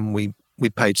company, and we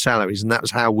paid salaries, and that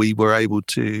was how we were able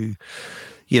to,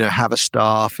 have a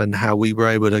staff, and how we were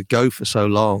able to go for so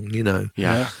long,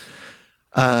 Yeah.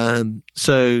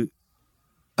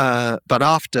 But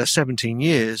after 17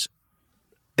 years,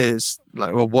 it's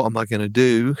like, well, what am I going to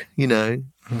do?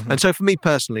 And so for me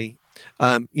personally,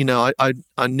 I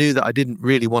knew that I didn't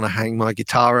really want to hang my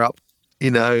guitar up,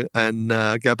 and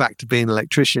go back to being an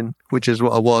electrician, which is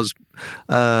what I was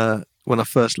when I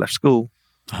first left school.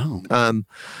 Oh.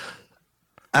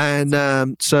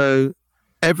 So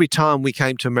every time we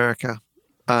came to America,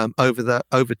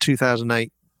 over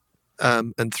 2008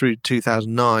 and through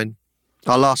 2009,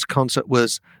 our last concert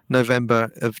was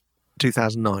November of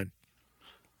 2009.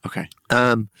 Okay.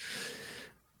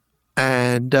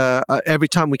 And every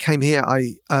time we came here,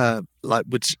 I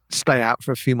would stay out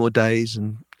for a few more days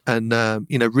and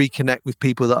reconnect with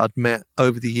people that I'd met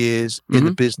over the years in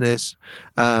the business,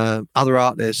 other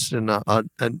artists, and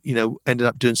ended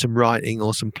up doing some writing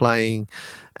or some playing,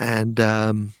 and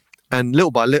little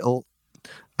by little,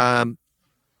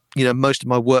 most of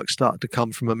my work started to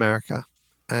come from America,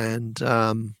 and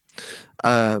to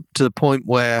the point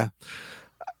where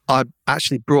I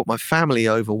actually brought my family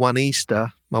over one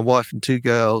Easter, my wife and 2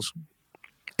 girls,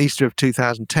 Easter of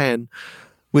 2010,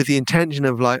 with the intention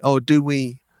of like, do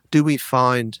we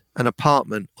find an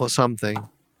apartment or something?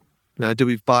 Do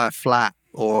we buy a flat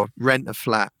or rent a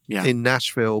flat in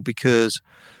Nashville? Because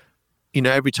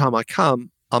every time I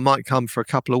come, I might come for a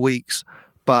couple of weeks,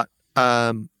 but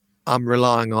I'm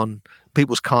relying on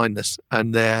people's kindness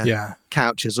and their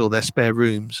couches or their spare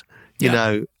rooms, you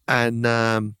know, and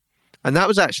that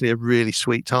was actually a really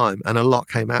sweet time, and a lot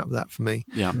came out of that for me.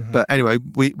 Yeah. But anyway,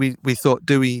 we thought,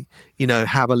 do we,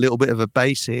 have a little bit of a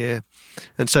base here?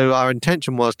 And so our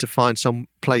intention was to find some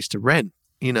place to rent,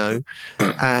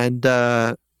 and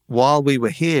while we were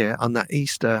here on that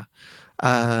Easter,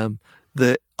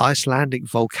 the Icelandic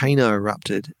volcano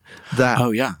erupted.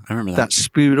 Oh yeah, I remember that. That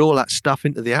spewed all that stuff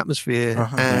into the atmosphere,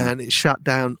 and it shut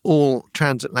down all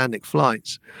transatlantic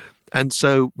flights. And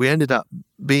so we ended up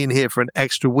being here for an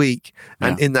extra week,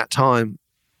 and in that time,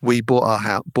 we bought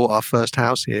our first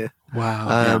house here.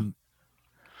 Wow!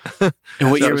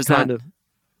 And what year was that?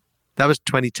 That was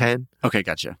 2010. Okay,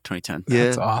 gotcha. 2010. Yeah,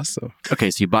 that's awesome. Okay,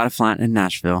 so you bought a flat in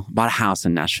Nashville, bought a house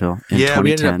in Nashville in 2010.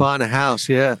 We ended up buying a house.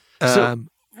 Yeah.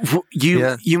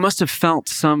 You must have felt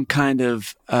some kind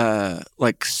of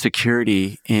like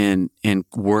security in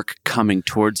work coming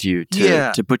towards you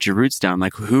to put your roots down.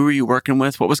 Like, who were you working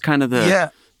with? What was kind of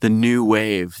the new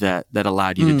wave that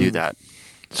allowed you to do that?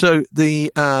 So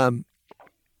a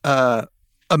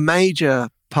major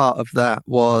part of that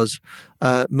was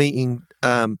meeting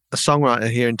a songwriter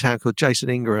here in town called Jason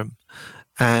Ingram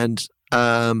and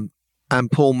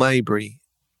Paul Mabry.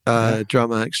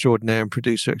 Drummer extraordinaire and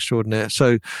producer extraordinaire.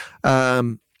 So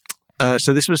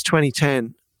this was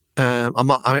 2010.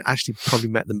 I actually probably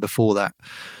met them before that.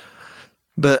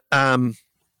 But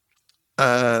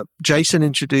Jason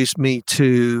introduced me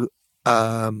to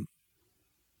Holly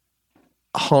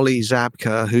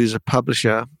Zabka, who's a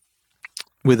publisher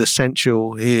with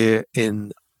Essential here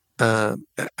in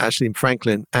actually in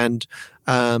Franklin. And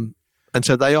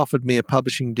so they offered me a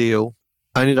publishing deal.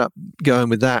 I ended up going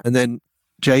with that. And then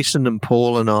Jason and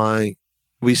Paul and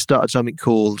we started something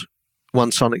called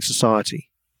One Sonic Society,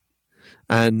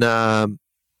 and that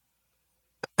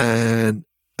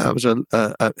was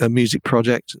a music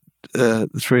project, the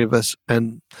three of us,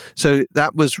 and so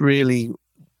that was really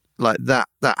like that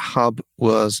hub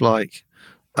was like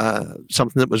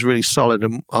something that was really solid,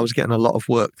 and I was getting a lot of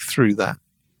work through that.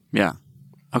 Yeah.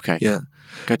 Okay. Yeah.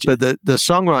 Gotcha. But the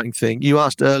songwriting thing you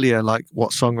asked earlier, like what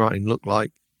songwriting looked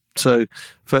like, so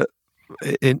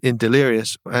in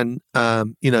Delirious, and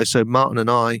so Martin and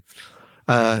I,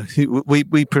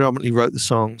 we predominantly wrote the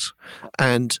songs,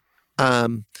 and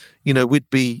we'd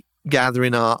be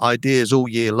gathering our ideas all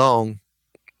year long,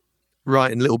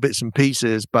 writing little bits and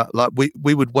pieces, but like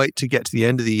we would wait to get to the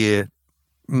end of the year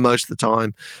most of the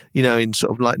time, in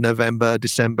sort of like November,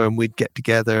 December, and we'd get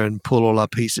together and pull all our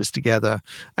pieces together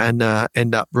and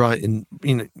end up writing,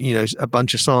 a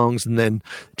bunch of songs. And then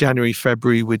January,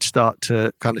 February, we'd start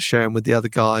to kind of share them with the other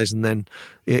guys, and then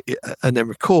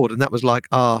record. And that was like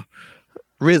our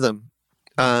rhythm.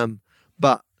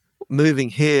 But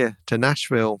moving here to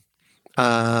Nashville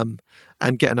and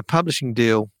getting a publishing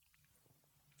deal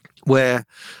where,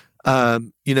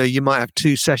 you might have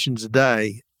 2 sessions a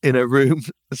day in a room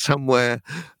somewhere,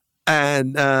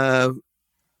 and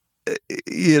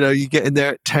you get in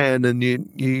there at 10 and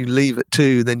you leave at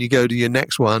 2, then you go to your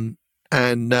next one,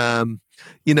 and I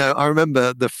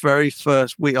remember the very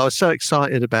first week I was so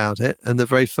excited about it, and the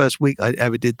very first week I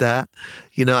ever did that,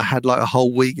 I had like a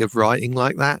whole week of writing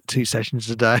like that, 2 sessions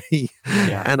a day,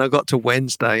 and I got to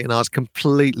Wednesday and I was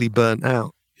completely burnt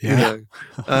out.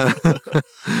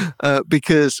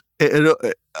 Because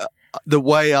the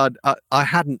way I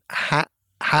hadn't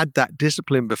had that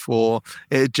discipline before.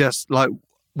 It just like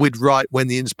we'd write when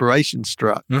the inspiration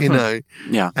struck, and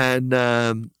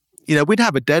we'd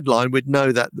have a deadline. We'd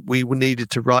know that we needed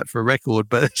to write for a record,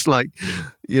 but it's like,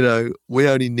 we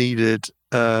only needed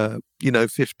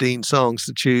 15 songs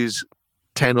to choose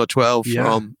 10 or 12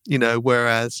 from,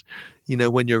 whereas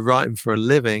when you're writing for a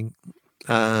living,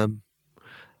 so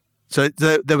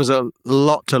there was a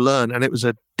lot to learn, and it was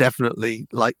definitely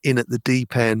like in at the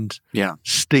deep end,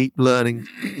 steep learning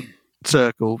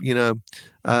circle,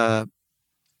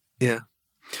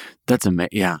 That's amazing.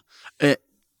 Yeah.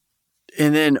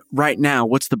 And then right now,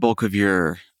 what's the bulk of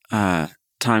your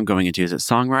time going into? Is it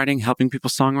songwriting, helping people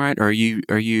songwrite? Or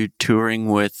are you touring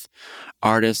with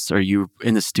artists? Are you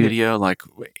in the studio, like,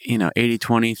 80-20,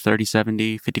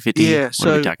 30-70, 50-50? Yeah. What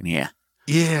are we talking here?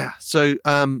 Yeah. So,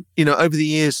 over the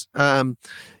years,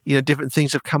 different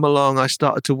things have come along. I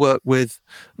started to work with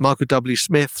Michael W.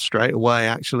 Smith straight away,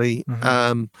 actually.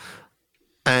 So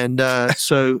I'm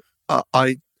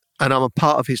a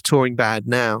part of his touring band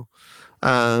now.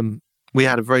 We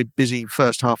had a very busy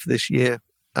first half of this year,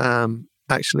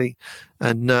 actually.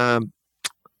 And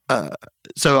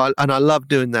I love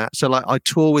doing that. So like I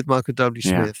tour with Michael W.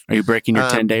 Smith. Are you breaking your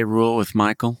 10-day rule with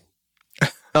Michael?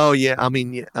 Oh yeah, I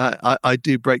mean, I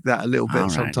do break that a little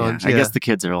bit sometimes. I guess the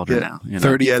kids are older now.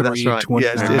 33, yeah, that's right. 20.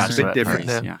 Yeah, it's a bit different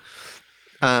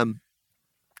now.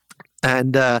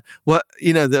 And what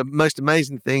the most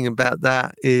amazing thing about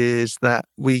that is that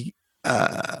we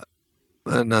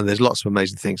no, there's lots of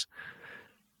amazing things.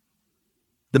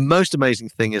 The most amazing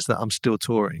thing is that I'm still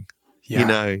touring.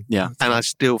 And I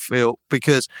still feel,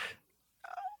 because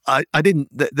I didn't.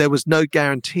 There was no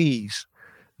guarantees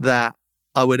that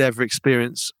I would ever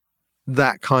experience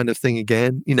that kind of thing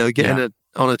again. Getting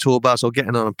on a tour bus or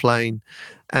getting on a plane,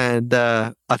 and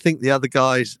I think the other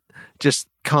guys just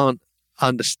can't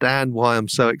understand why I'm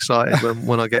so excited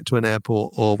when I get to an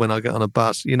airport or when I get on a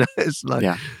bus. It's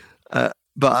like,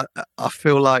 but I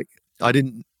feel like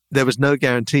there was no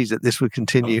guarantees that this would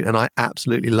continue, and I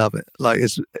absolutely love it. Like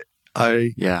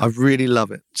I really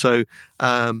love it. So,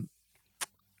 I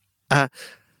get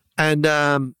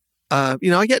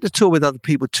to tour with other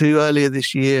people too. Earlier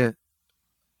this year,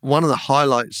 one of the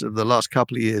highlights of the last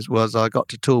couple of years was I got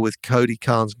to tour with Cody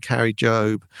Carnes and Carrie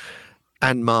Job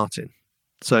and Martin.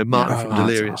 So Martin from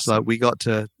Delirious, awesome. Like we got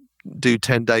to do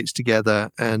 10 dates together,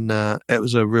 and it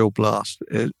was a real blast.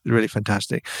 It was really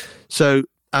fantastic. So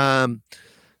I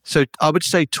would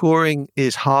say touring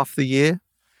is half the year,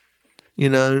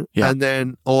 and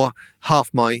then, or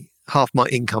half my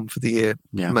income for the year,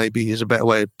 maybe is a better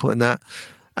way of putting that.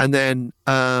 And then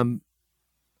I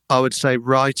would say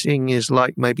writing is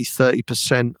like maybe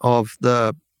 30% of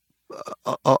the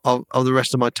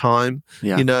rest of my time,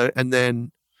 and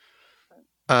then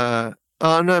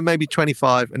maybe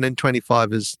 25, and then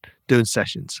 25 is doing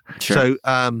sessions. Sure. So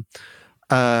I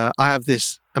have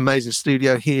this amazing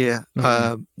studio here.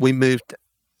 We moved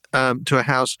to a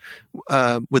house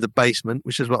with a basement,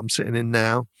 which is what I'm sitting in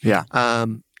now.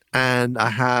 And I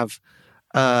have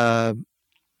an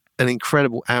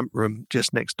incredible amp room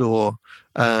just next door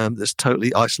that's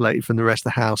totally isolated from the rest of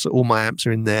the house. So all my amps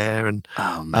are in there, and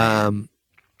so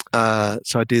I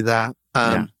do that.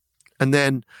 And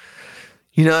then,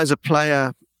 as a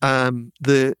player, I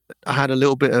had a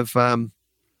little bit of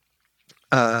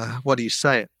what do you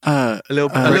say? A little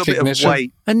bit of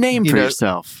weight, a name for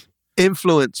yourself,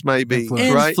 influence maybe,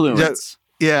 right? Influence.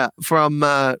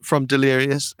 From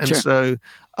Delirious, and so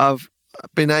I've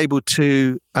been able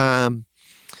to, I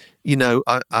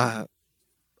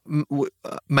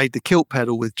made the kilt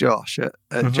pedal with Josh at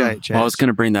JHS. Well, I was going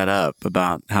to bring that up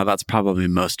about how that's probably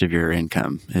most of your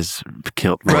income is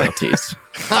kilt royalties.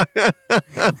 I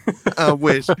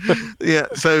wish. Yeah.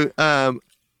 So,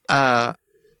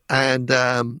 then,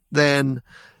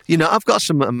 I've got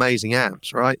some amazing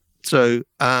amps, right? So,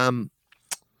 that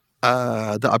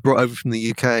I brought over from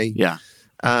the UK. Yeah.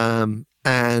 And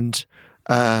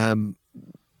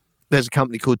there's a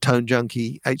company called Tone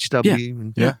Junkie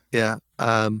HW.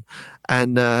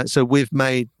 So we've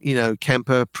made,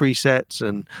 Kemper presets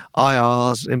and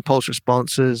IRs, impulse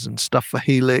responses and stuff for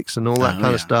Helix and all that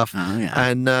kind of stuff.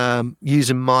 And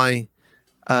using my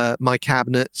my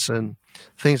cabinets and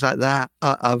things like that.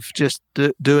 I've just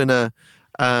doing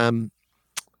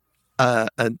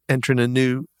entering a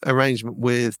new arrangement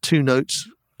with Two Notes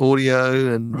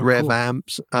Audio and Rev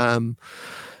amps.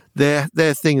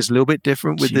 Their thing is a little bit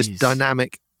different with this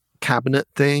dynamic cabinet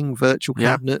thing, virtual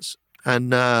cabinets,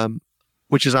 and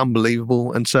which is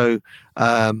unbelievable. And so,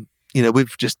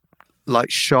 we've just like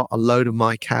shot a load of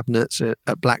my cabinets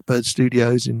at Blackbird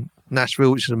Studios in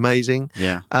Nashville, which is amazing.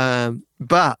 Yeah.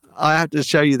 But I have to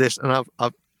show you this, and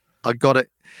I got it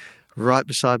right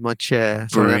beside my chair,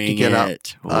 so I have to get up.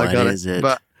 What is it?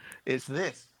 But it's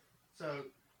this. So.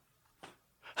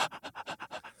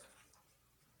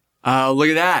 Oh, look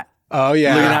at that. Oh,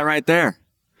 yeah. Look at that right there.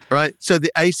 Right. So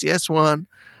the ACS one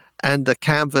and the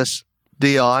Canvas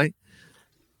DI,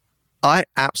 I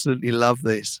absolutely love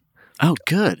this. Oh,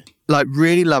 good. Like,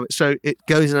 really love it. So it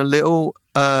goes in a little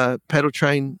pedal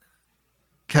train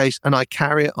case, and I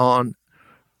carry it on.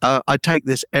 I take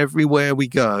this everywhere we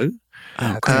go.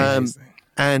 Oh, amazing.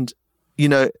 And,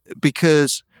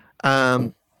 because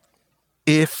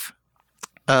if...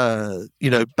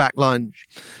 backline,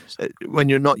 when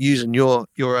you're not using your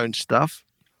own stuff,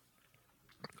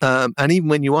 and even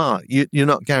when you are, you're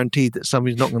not guaranteed that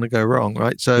something's not going to go wrong,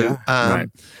 right? So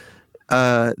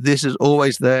this is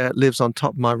always there, lives on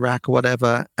top of my rack or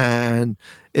whatever, and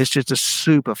it's just a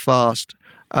super fast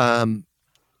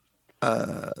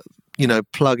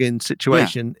plug-in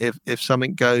situation if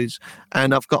something goes.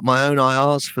 And I've got my own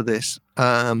IRs for this.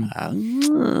 Fun.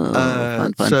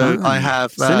 I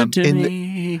have send it to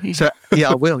me.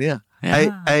 I will. Yeah.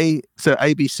 So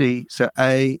ABC. So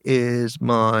A is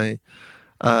my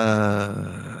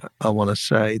I want to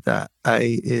say that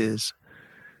A is,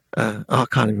 I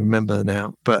can't even remember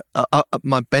now, but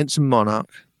my Benson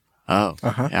Monarch. Oh,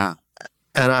 yeah.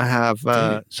 And I have,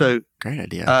 great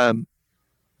idea.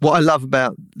 What I love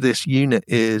about this unit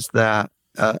is that,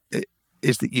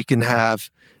 you can have,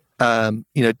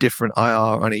 different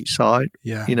IR on each side,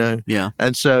 Yeah.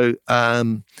 And so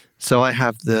I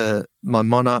have my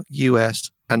Monarch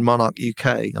US and Monarch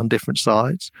UK on different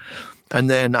sides. And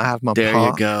then I have my There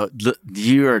Park. you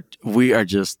go. We are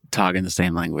just talking the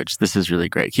same language. This is really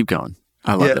great. Keep going.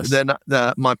 I love this. Then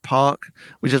my Park,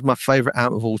 which is my favorite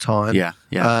amp of all time. Yeah.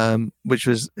 Which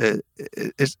was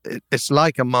it's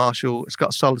like a Marshall. It's got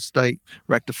a solid state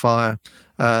rectifier.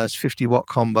 It's 50-watt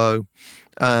combo.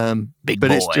 Big but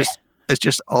boy. it's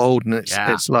just old, and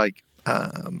it's like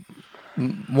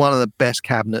one of the best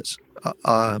cabinets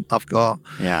I've got.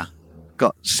 Yeah.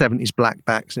 Got 70s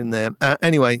blackbacks in there.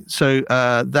 Anyway, so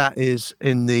that is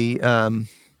in the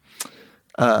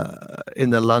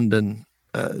London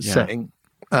setting,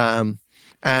 and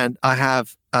I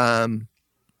have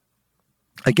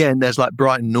again. There's like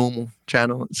bright and normal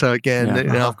channel. So again,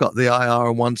 I've got the IR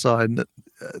on one side, and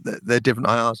they're different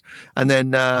IRs, and then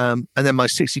my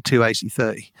 62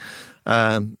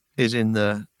 AC30 is in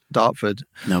the Dartford.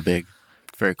 No big,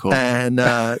 very cool. And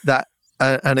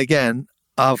and again,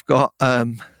 I've got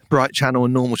bright channel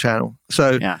and normal channel.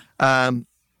 So I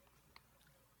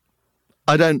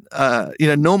don't,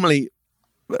 normally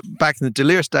back in the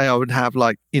Delirious day, I would have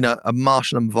like, a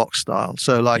Marshall and Vox style.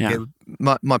 So like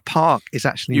my Park is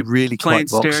actually really quite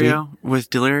voxy. Playing stereo with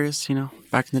Delirious,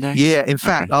 back in the day? Yeah, in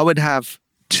fact, I would have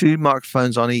 2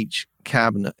 microphones on each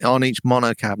cabinet, on each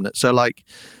mono cabinet. So like,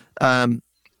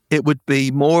 it would be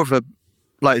more of it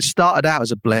started out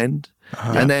as a blend,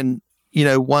 and then,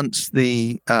 once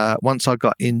I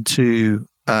got into,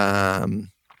 once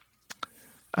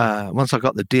I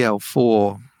got the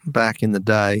DL4 back in the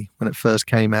day when it first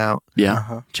came out,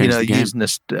 using a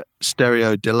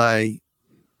stereo delay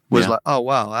was like, oh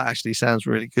wow, that actually sounds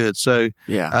really good. So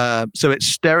so it's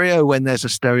stereo when there's a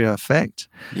stereo effect,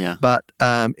 but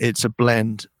it's a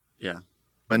blend,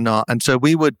 when not. And so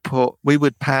we wouldn't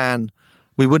pan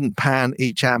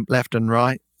each amp left and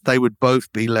right. They would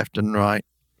both be left and right.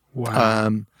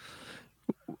 Wow.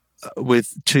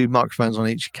 With 2 microphones on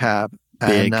each cab.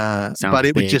 Big. But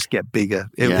it would just get bigger.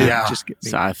 It would just get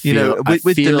bigger. So I feel,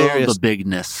 with Delirious, the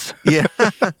bigness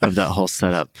of that whole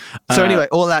setup. So anyway,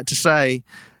 all that to say,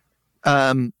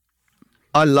 I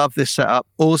love this setup.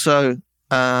 Also,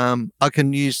 I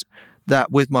can use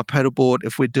that with my pedal board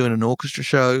if we're doing an orchestra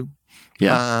show.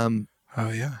 Yeah.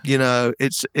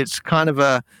 It's kind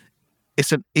of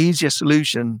it's an easier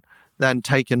solution than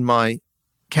taking my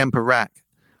Kemper rack,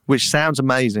 which sounds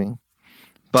amazing,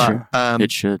 but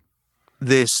it should.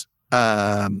 This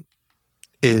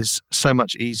is so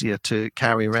much easier to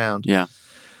carry around. Yeah.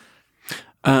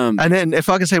 And then if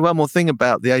I can say one more thing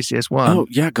about the ACS-1. Oh,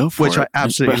 yeah, go for it. Which I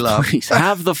absolutely love. Please,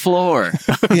 have the floor.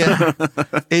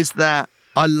 Is that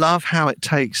I love how it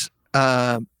takes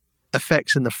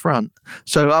effects in the front.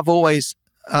 So I've always,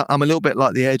 I'm a little bit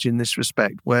like the Edge in this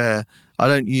respect, where I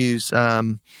don't use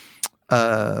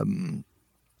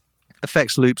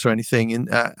effects loops or anything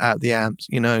out the amps.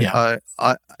 I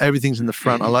everything's in the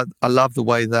front. I love the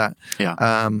way that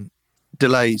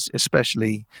delays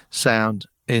especially sound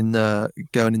in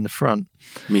going in the front.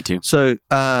 Me too. So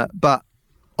but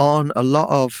on a lot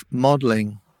of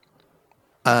modeling,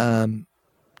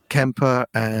 Kemper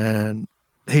and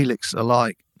Helix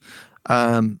alike,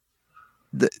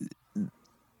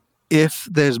 if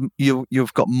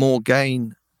you've got more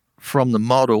gain from the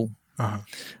model,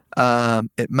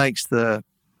 it makes the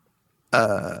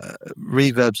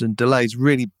reverbs and delays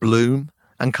really bloom,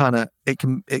 and kind of it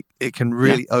can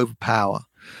really overpower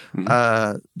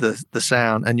the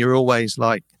sound, and you're always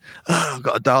like, oh, I've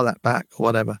got to dial that back or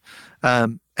whatever.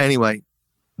 Anyway,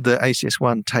 the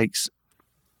ACS-1 takes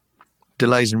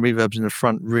delays and reverbs in the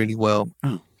front really well.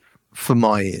 For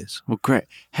my ears. Well, great.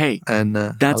 Hey, and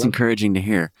that's encouraging to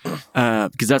hear,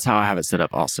 because that's how I have it set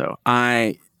up also.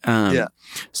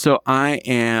 So I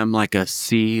am like a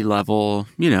C-level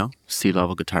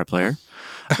guitar player.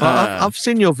 Well, I've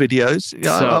seen your videos.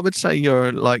 So, I would say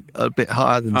you're like a bit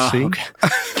higher than C. Okay.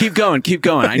 Keep going.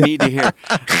 I need to hear.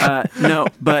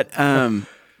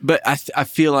 But I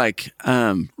feel like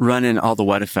running all the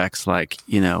wet effects, like,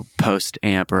 post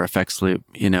amp or effects loop,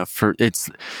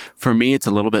 for me it's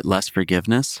a little bit less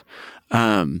forgiveness,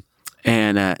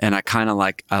 And I kind of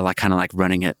like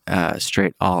running it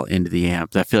straight all into the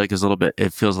amp. I feel like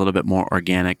it feels a little bit more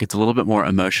organic. It's a little bit more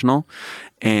emotional,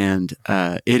 and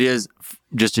it is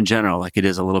just in general, like it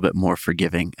is a little bit more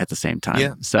forgiving at the same time.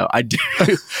 Yeah. So I do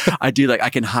like I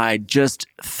can hide just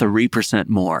 3%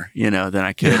 more, than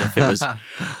I could if it was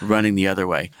running the other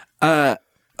way.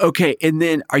 Okay, and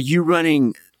then are you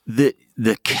running the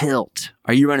kilt?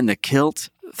 Are you running the kilt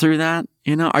through that?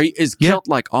 Is kilt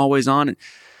like always on?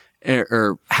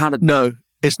 Or how to? No,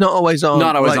 it's not always on.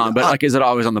 Not always on, but is it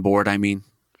always on the board? I mean.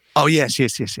 Oh yes. Oh,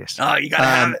 you gotta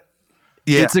have it.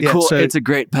 Yeah, it's a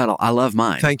great pedal. I love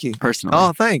mine. Thank you personally.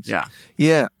 Oh, thanks.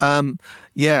 Yeah.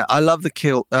 I love the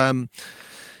kilt.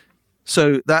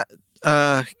 So that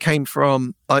came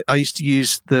from I used to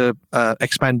use the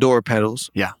Expandora pedals.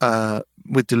 Yeah.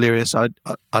 With Delirious, I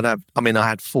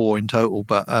had 4 in total,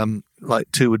 but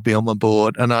like 2 would be on my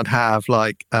board, and I'd have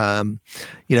like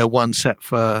one set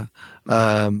for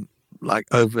like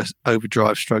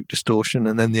overdrive stroke distortion,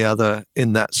 and then the other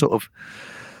in that sort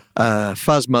of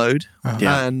fuzz mode.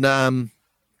 Yeah. And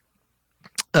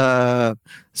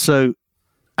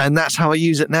that's how I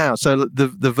use it now. So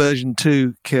the version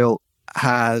 2 kilt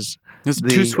has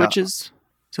two switches.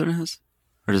 So it has.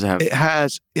 Or does it have?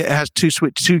 It has 2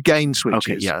 gain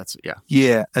switches. Okay,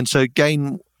 yeah. And so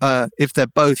gain, if they're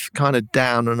both kind of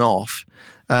down and off,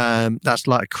 that's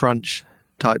like a crunch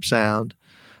type sound.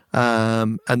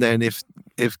 And then if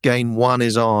gain 1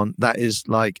 is on, that is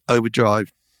like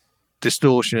overdrive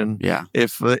distortion. Yeah.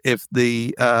 If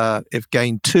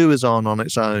gain 2 is on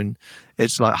its own,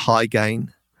 it's like high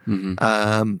gain.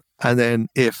 Mm-hmm. And then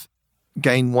if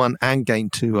gain 1 and gain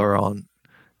 2 are on,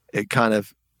 it kind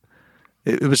of.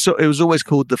 It was always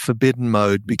called the forbidden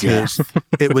mode because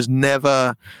it was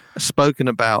never spoken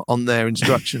about on their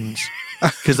instructions,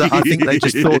 because I think they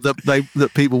just thought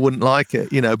that people wouldn't like it,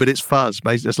 but it's fuzz,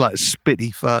 basically. It's like a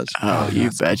spitty fuzz. Oh,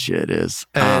 you betcha it is.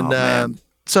 And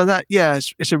so that,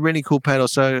 it's a really cool pedal.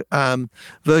 So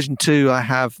version 2, I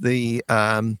have the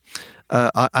I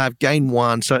have gain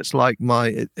 1, so it's like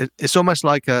it's almost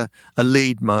like a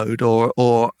lead mode,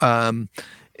 or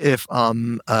if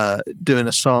I'm doing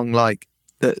a song like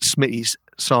Smitty's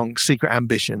song Secret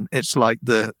Ambition, it's like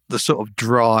the sort of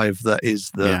drive that is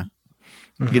the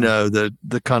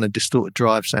the kind of distorted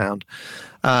drive sound,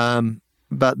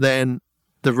 but then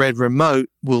the red remote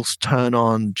will turn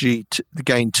on the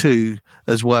gain 2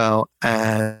 as well,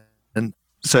 and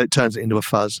so it turns it into a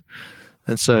fuzz.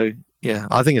 And so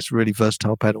I think it's a really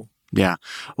versatile pedal. Yeah,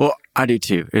 well, I do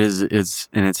too. It's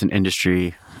an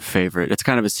industry favorite. It's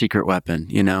kind of a secret weapon,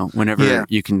 whenever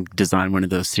you can design one of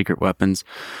those secret weapons,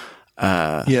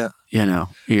 you're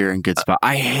in good spot.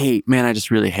 I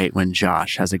just really hate when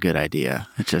Josh has a good idea.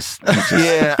 It just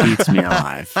eats me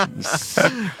alive.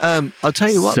 I'll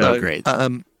tell you what, so though, great.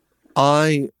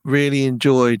 I really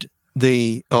enjoyed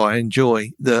I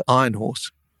enjoy the Iron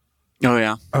Horse. Oh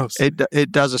yeah.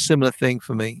 It does a similar thing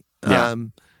for me. Yeah.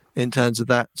 In terms of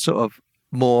that sort of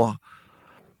more.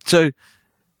 So,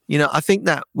 I think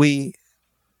that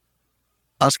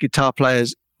us guitar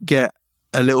players get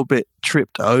a little bit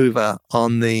tripped over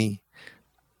on the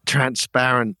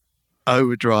transparent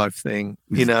overdrive thing.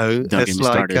 Don't get me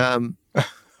started.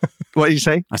 What do you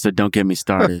say? I said, don't get me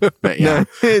started. But yeah. No,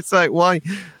 it's like, why?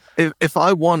 If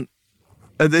I want,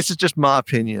 this is just my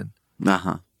opinion.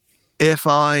 Uh-huh. If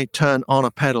I turn on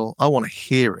a pedal, I want to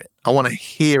hear it. I want to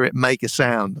hear it make a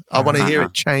sound. I want to hear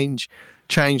it change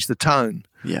the tone.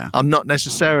 Yeah. I'm not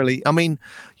necessarily. I mean,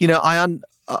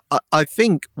 I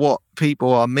think what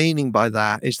people are meaning by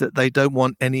that is that they don't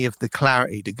want any of the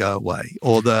clarity to go away,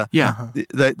 or they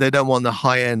don't want the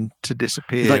high end to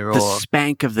disappear, like or the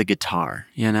spank of the guitar.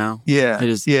 Yeah. It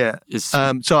is,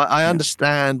 So I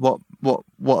understand what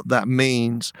that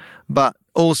means, but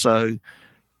also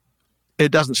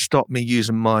it doesn't stop me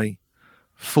using my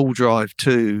full drive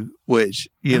 2, which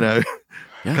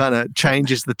kind of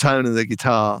changes the tone of the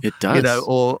guitar. It does,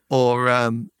 or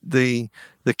the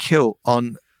kilt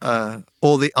on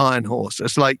or the Iron Horse.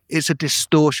 It's like it's a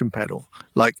distortion pedal.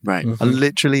 Like right. I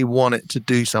literally want it to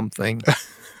do something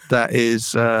that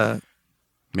is that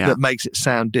makes it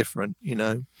sound different.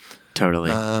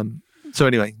 Totally. So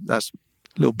anyway, that's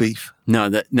little beef. No,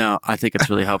 I think it's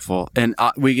really helpful, and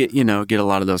we get a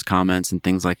lot of those comments and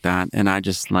things like that, and I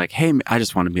just like, hey, I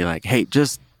just want to be like, hey,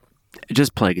 just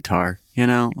play guitar,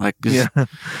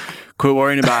 quit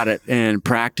worrying about it and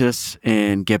practice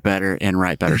and get better and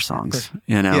write better songs,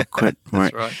 quit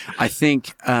worrying. Right. I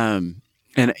think, and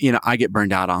I get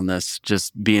burned out on this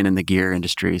just being in the gear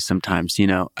industry sometimes.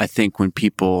 I think when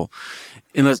people,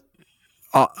 unless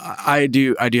I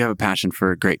do have a passion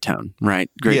for great tone, right?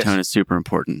 Great tone is super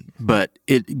important, but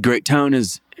great tone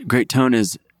is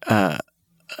a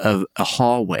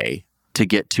hallway to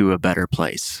get to a better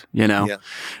place.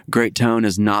 Great tone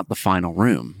is not the final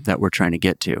room that we're trying to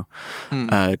get to.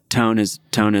 Tone is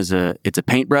it's a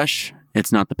paintbrush.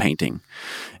 It's not the painting.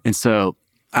 And so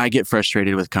I get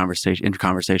frustrated with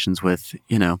conversations with,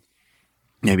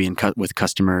 maybe with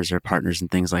customers or partners and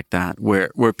things like that,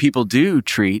 where people do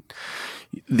treat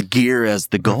the gear as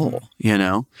the goal,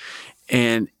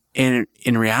 and in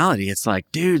reality, it's like,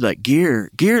 dude, like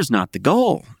gear's not the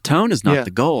goal. Tone is not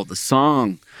the goal. The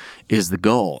song is the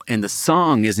goal, and the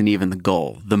song isn't even the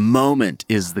goal. The moment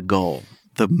is the goal.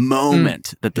 The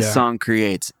moment that the song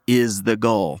creates is the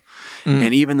goal.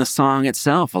 And even the song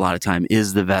itself, a lot of time,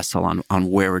 is the vessel on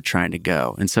where we're trying to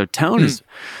go. And so tone's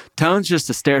just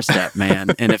a stair step,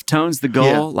 man. And if tone's the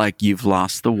goal, like, you've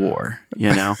lost the war,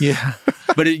 Yeah.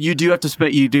 But you do have to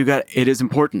spend, it is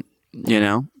important,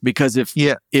 because if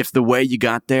the way you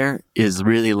got there is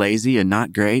really lazy and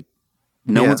not great,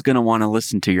 no one's going to want to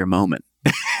listen to your moment.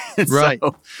 Right.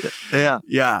 So, Yeah.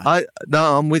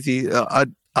 I'm with you.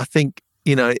 I think,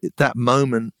 that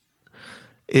moment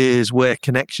is where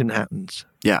connection happens.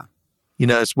 Yeah.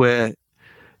 It's where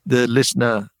the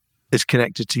listener is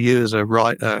connected to you as a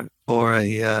writer or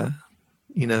a,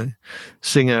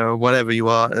 singer or whatever you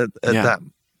are at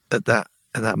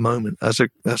that moment. That's a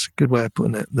good way of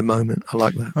putting it. The moment. I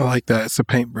like that. I like that. It's a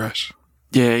paintbrush.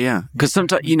 Yeah. Because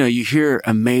sometimes, you hear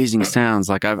amazing sounds.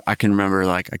 Like I can remember,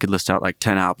 like, I could list out like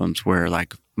 10 albums where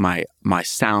like my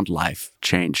sound life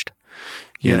changed,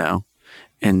 you know?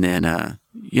 And then,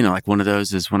 like one of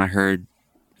those is when I heard,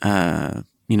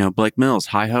 Blake Mills'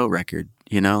 Hi Ho record,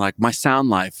 like my sound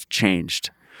life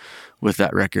changed with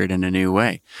that record in a new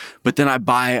way. But then I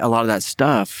buy a lot of that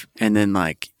stuff and then,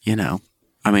 like,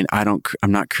 I'm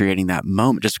not creating that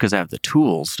moment. Just because I have the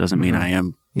tools doesn't mean I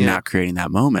am not creating that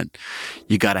moment.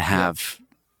 You got to have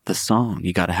the song,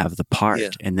 you got to have the part,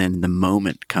 and then the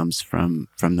moment comes from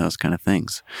those kind of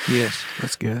things. Yes,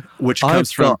 that's good. Which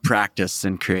comes from practice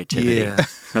and creativity. Yeah.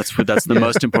 That's the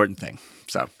most important thing.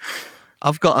 So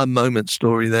I've got a moment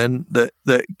story then that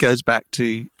goes back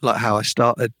to like how I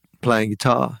started playing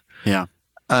guitar. Yeah.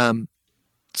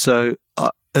 So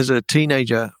as a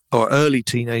teenager or early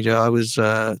teenager, I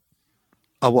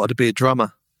wanted to be a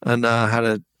drummer, and I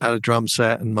had a drum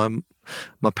set, and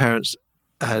my parents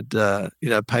had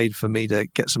paid for me to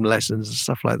get some lessons and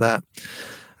stuff like that.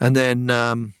 And then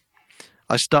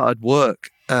I started work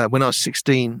when I was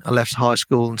 16. I left high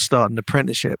school and started an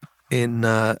apprenticeship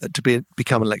to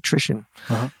become an electrician.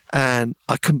 And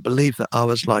I couldn't believe that I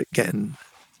was like getting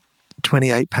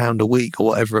 £28 a week or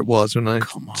whatever it was when I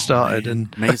started. Man.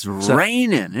 And it's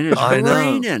raining. It is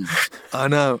raining. I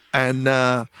know.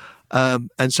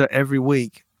 And so every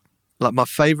week, like, my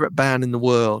favorite band in the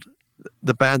world,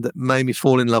 the band that made me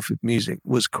fall in love with music,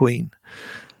 was Queen.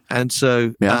 And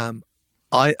so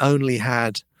I only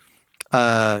had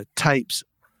tapes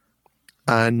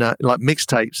and like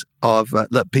mixtapes of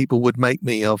that people would make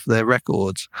me of their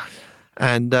records.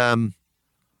 And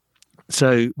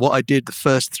so what I did the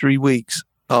first 3 weeks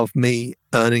of me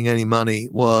earning any money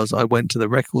was I went to the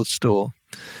record store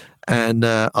and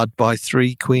I'd buy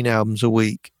 3 Queen albums a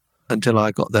week until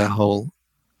I got their whole,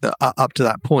 up to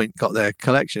that point, got their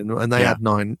collection. And they had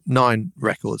nine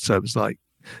records. So it was like,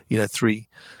 3,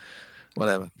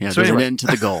 whatever. Yeah, so anyway, into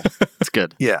the goal. It's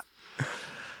good. Yeah.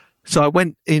 So I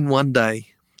went in one day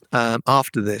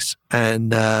after this,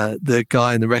 and the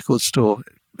guy in the record store,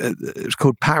 it was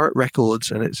called Parrot Records,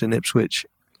 and it's in Ipswich.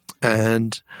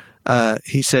 And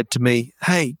he said to me,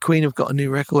 "Hey, Queen have got a new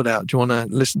record out. Do you want to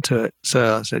listen to it?"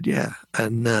 So I said, "Yeah."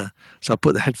 And so I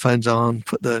put the headphones on,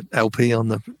 put the LP on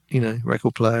the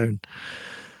record player,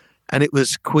 and it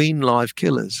was Queen Live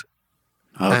Killers.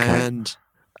 Okay. And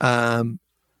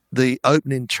the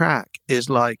opening track is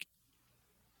like,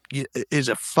 is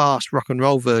a fast rock and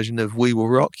roll version of "We Will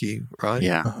Rock You," right?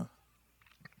 Yeah.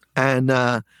 And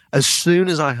as soon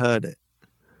as I heard it,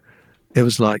 it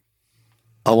was like,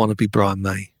 I want to be Brian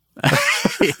May.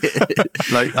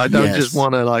 Like, I don't just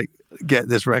want to like get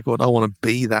this record. I want to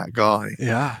be that guy.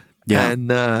 Yeah. Yeah.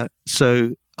 And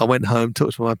so I went home,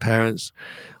 talked to my parents.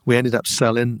 We ended up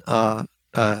selling our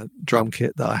drum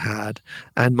kit that I had,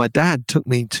 and my dad took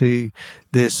me to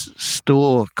this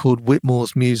store called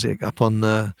Whitmore's Music up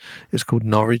on it's called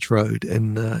Norwich Road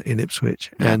in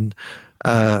Ipswich.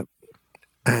 Yeah.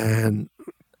 And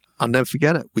I'll never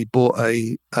forget it. We bought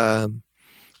a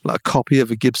copy of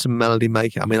a Gibson Melody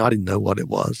Maker. I mean, I didn't know what it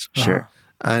was. Sure.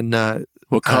 And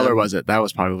What color was it? That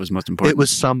was probably what was most important. It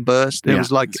was sunburst. It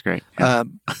was like that's great.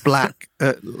 Black,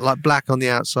 like black on the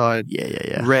outside.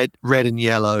 Yeah. Red and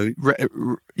yellow.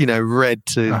 Red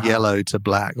to yellow to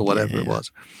black or whatever it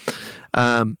was.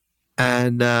 And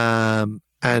a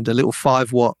little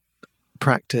 5-watt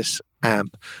practice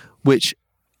amp, which,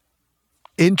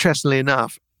 interestingly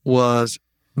enough, was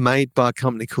made by a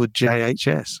company called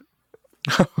JHS.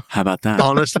 How about that?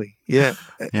 Honestly, yeah.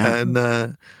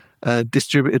 And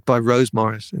distributed by Rose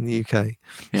Morris in the UK.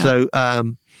 Yeah. So I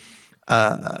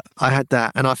had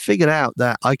that, and I figured out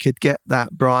that I could get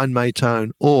that Brian May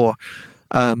tone, or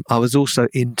I was also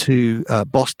into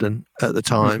Boston at the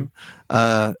time.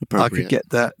 I could get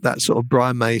that sort of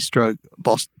Brian May stroke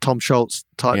Tom Scholz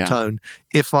type tone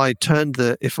if I turned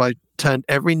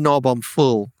every knob on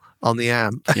full on the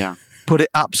amp, put it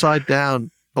upside down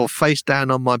or face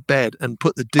down on my bed, and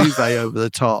put the duvet over the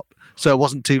top. So it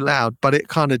wasn't too loud, but it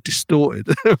kind of distorted.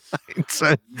 Right?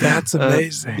 So that's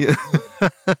amazing.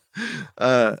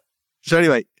 So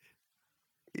anyway,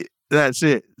 that's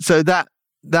it. So that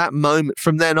moment,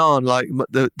 from then on, like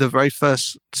the very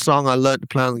first song I learned to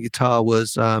play on the guitar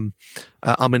was "I'm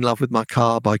in Love with My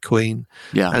Car" by Queen.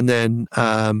 Yeah, and then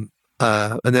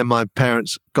my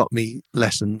parents got me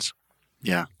lessons.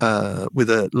 Yeah,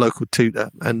 with a local tutor,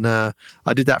 and I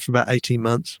did that for about 18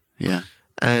 months. Yeah,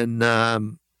 and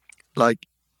like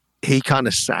he kind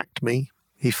of sacked me.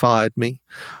 He fired me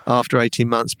after 18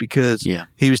 months because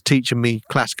he was teaching me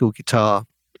classical guitar,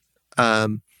 a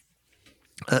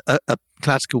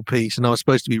classical piece, and I was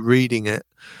supposed to be reading it.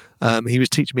 He was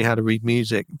teaching me how to read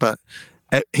music, but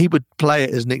he would play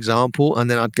it as an example, and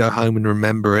then I'd go home and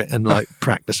remember it and like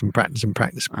practice,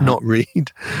 not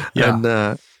read.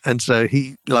 Yeah. And so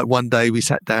he, like, one day we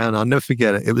sat down, I'll never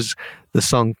forget it. It was the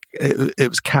song, it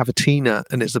was Cavatina,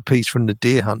 and it's a piece from the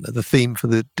Deer Hunter, the theme for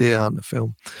the Deer Hunter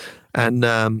film. And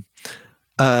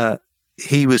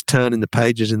he was turning the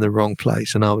pages in the wrong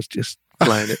place, and I was just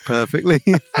playing it perfectly.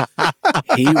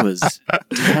 He was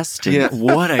testing. Yeah.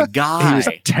 What a guy. He was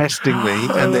testing me,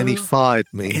 and then he fired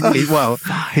me.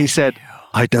 He said,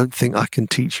 "I don't think I can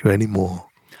teach you anymore."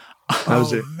 That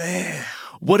was it. Man.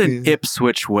 What an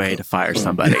Ipswich way to fire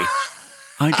somebody.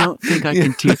 I don't think I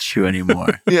can teach you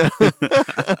anymore. Yeah.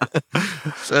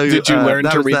 So, did you learn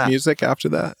to read music after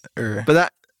that? Or? But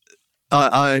that,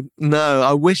 I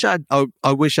wish I'd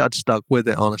stuck with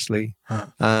it, honestly. Huh.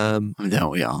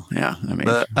 Don't we all? Yeah. I mean,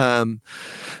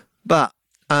 but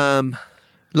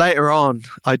later on,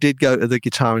 I did go to the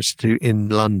Guitar Institute in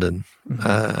London.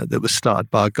 That was started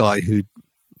by a guy who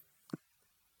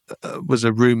was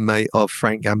a roommate of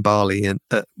Frank Gambale and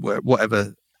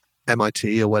whatever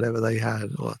MIT or whatever they had,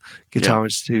 or Guitar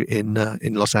Institute in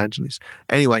Los Angeles.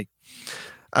 Anyway,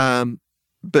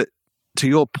 but to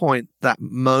your point, that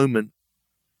moment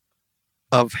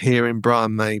of hearing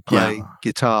Brian May play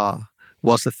guitar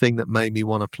was the thing that made me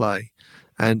want to play.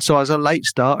 And so I was a late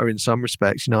starter in some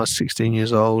respects. I was 16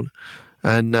 years old,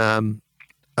 and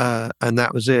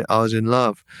that was it. I was in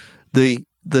love.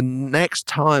 The next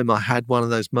time I had one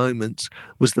of those moments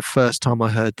was the first time I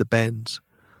heard The Bends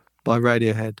by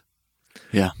Radiohead.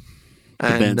 Yeah.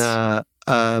 And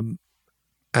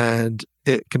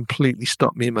it completely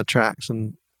stopped me in my tracks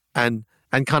and kind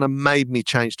of made me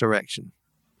change direction.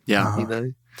 Yeah. What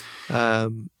is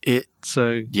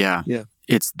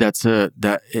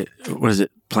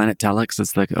it? Planet Telex.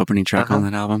 That's the opening track on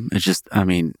that album. It's just, I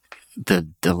mean, the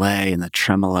delay and the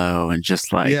tremolo and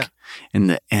just like, and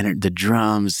the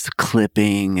drums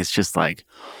clipping. It's just like,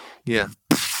 it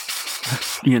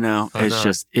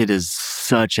is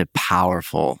such a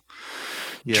powerful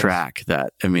track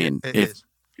that, I mean, if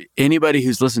anybody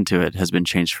who's listened to it has been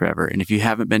changed forever. And if you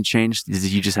haven't been changed,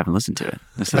 you just haven't listened to it.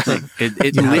 That's the thing.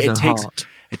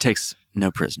 It takes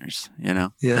no prisoners, Yeah.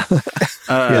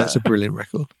 It's a brilliant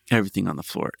record. Everything on the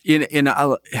floor. And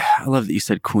I love that you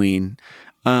said Queen.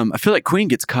 I feel like Queen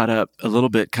gets caught up a little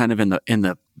bit kind of in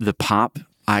the pop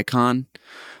icon,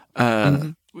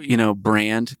 brand,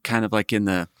 kind of like in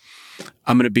the,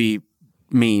 I'm going to be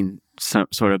mean,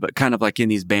 sort of, but kind of like in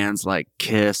these bands like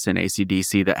Kiss and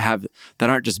AC/DC that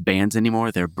aren't just bands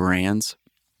anymore, they're brands.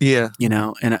 Yeah.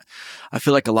 And I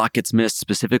feel like a lot gets missed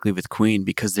specifically with Queen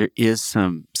because there is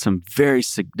some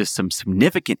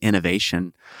significant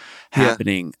innovation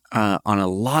happening on a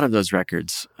lot of those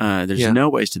records. There's no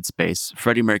wasted space.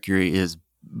 Freddie Mercury is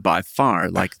by far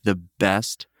like the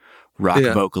best rock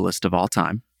vocalist of all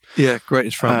time. Yeah,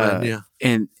 greatest frontman.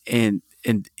 And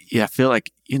I feel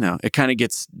like it kind of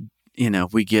gets we are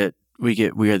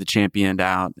the champion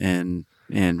out and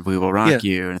we will rock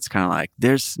you, and it's kind of like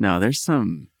there's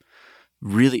some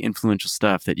really influential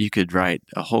stuff that you could write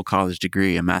a whole college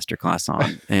degree, a masterclass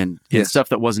on, and stuff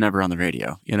that wasn't ever on the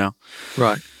radio, you know?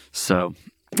 Right. So,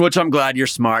 which I'm glad you're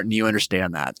smart and you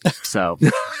understand that. So,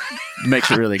 makes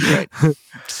it really great.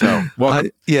 So,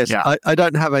 welcome. I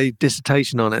don't have a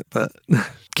dissertation on it, but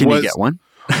can you get one?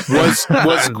 Was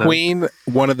Queen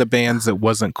one of the bands that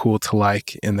wasn't cool to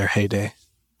like in their heyday?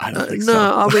 I don't think so.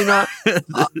 No, I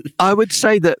mean, I would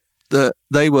say that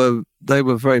they were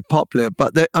very popular,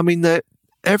 but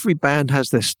every band has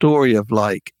their story of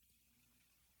like,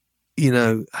 you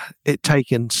know, it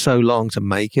taken so long to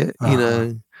make it. You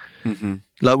know,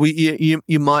 like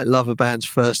you might love a band's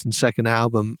first and second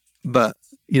album, but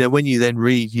you know, when you then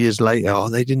read years later,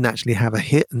 they didn't actually have a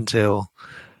hit until,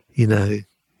 you know,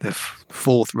 their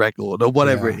fourth record or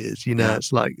whatever it is. You know,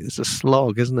 it's like it's a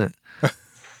slog, isn't it?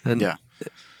 And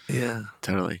yeah,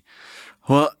 totally.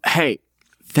 Well, hey,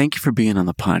 thank you for being on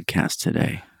the podcast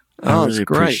today. I really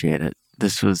appreciate it.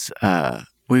 This was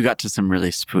we got to some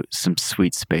really some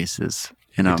sweet spaces.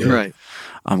 You know, right.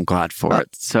 I'm glad for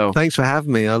it. So thanks for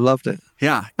having me. I loved it.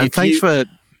 Yeah, and thanks for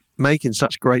making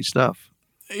such great stuff.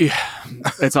 Yeah,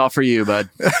 it's all for you, bud.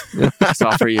 It's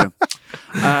all for you.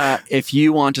 If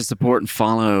you want to support and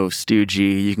follow Stu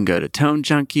G, you can go to Tone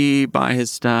Junkie, buy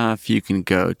his stuff. You can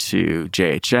go to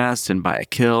JHS and buy a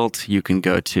kilt. You can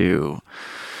go to,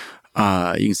 you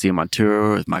can see him on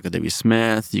tour with Michael W.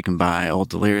 Smith. You can buy old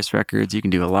Delirious records. You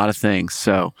can do a lot of things.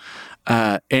 So,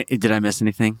 did I miss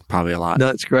anything? Probably a lot. No,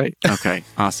 it's great. Okay,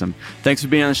 awesome. Thanks for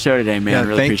being on the show today, man. I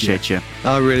really appreciate you.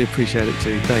 I really appreciate it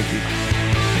too. Thank you.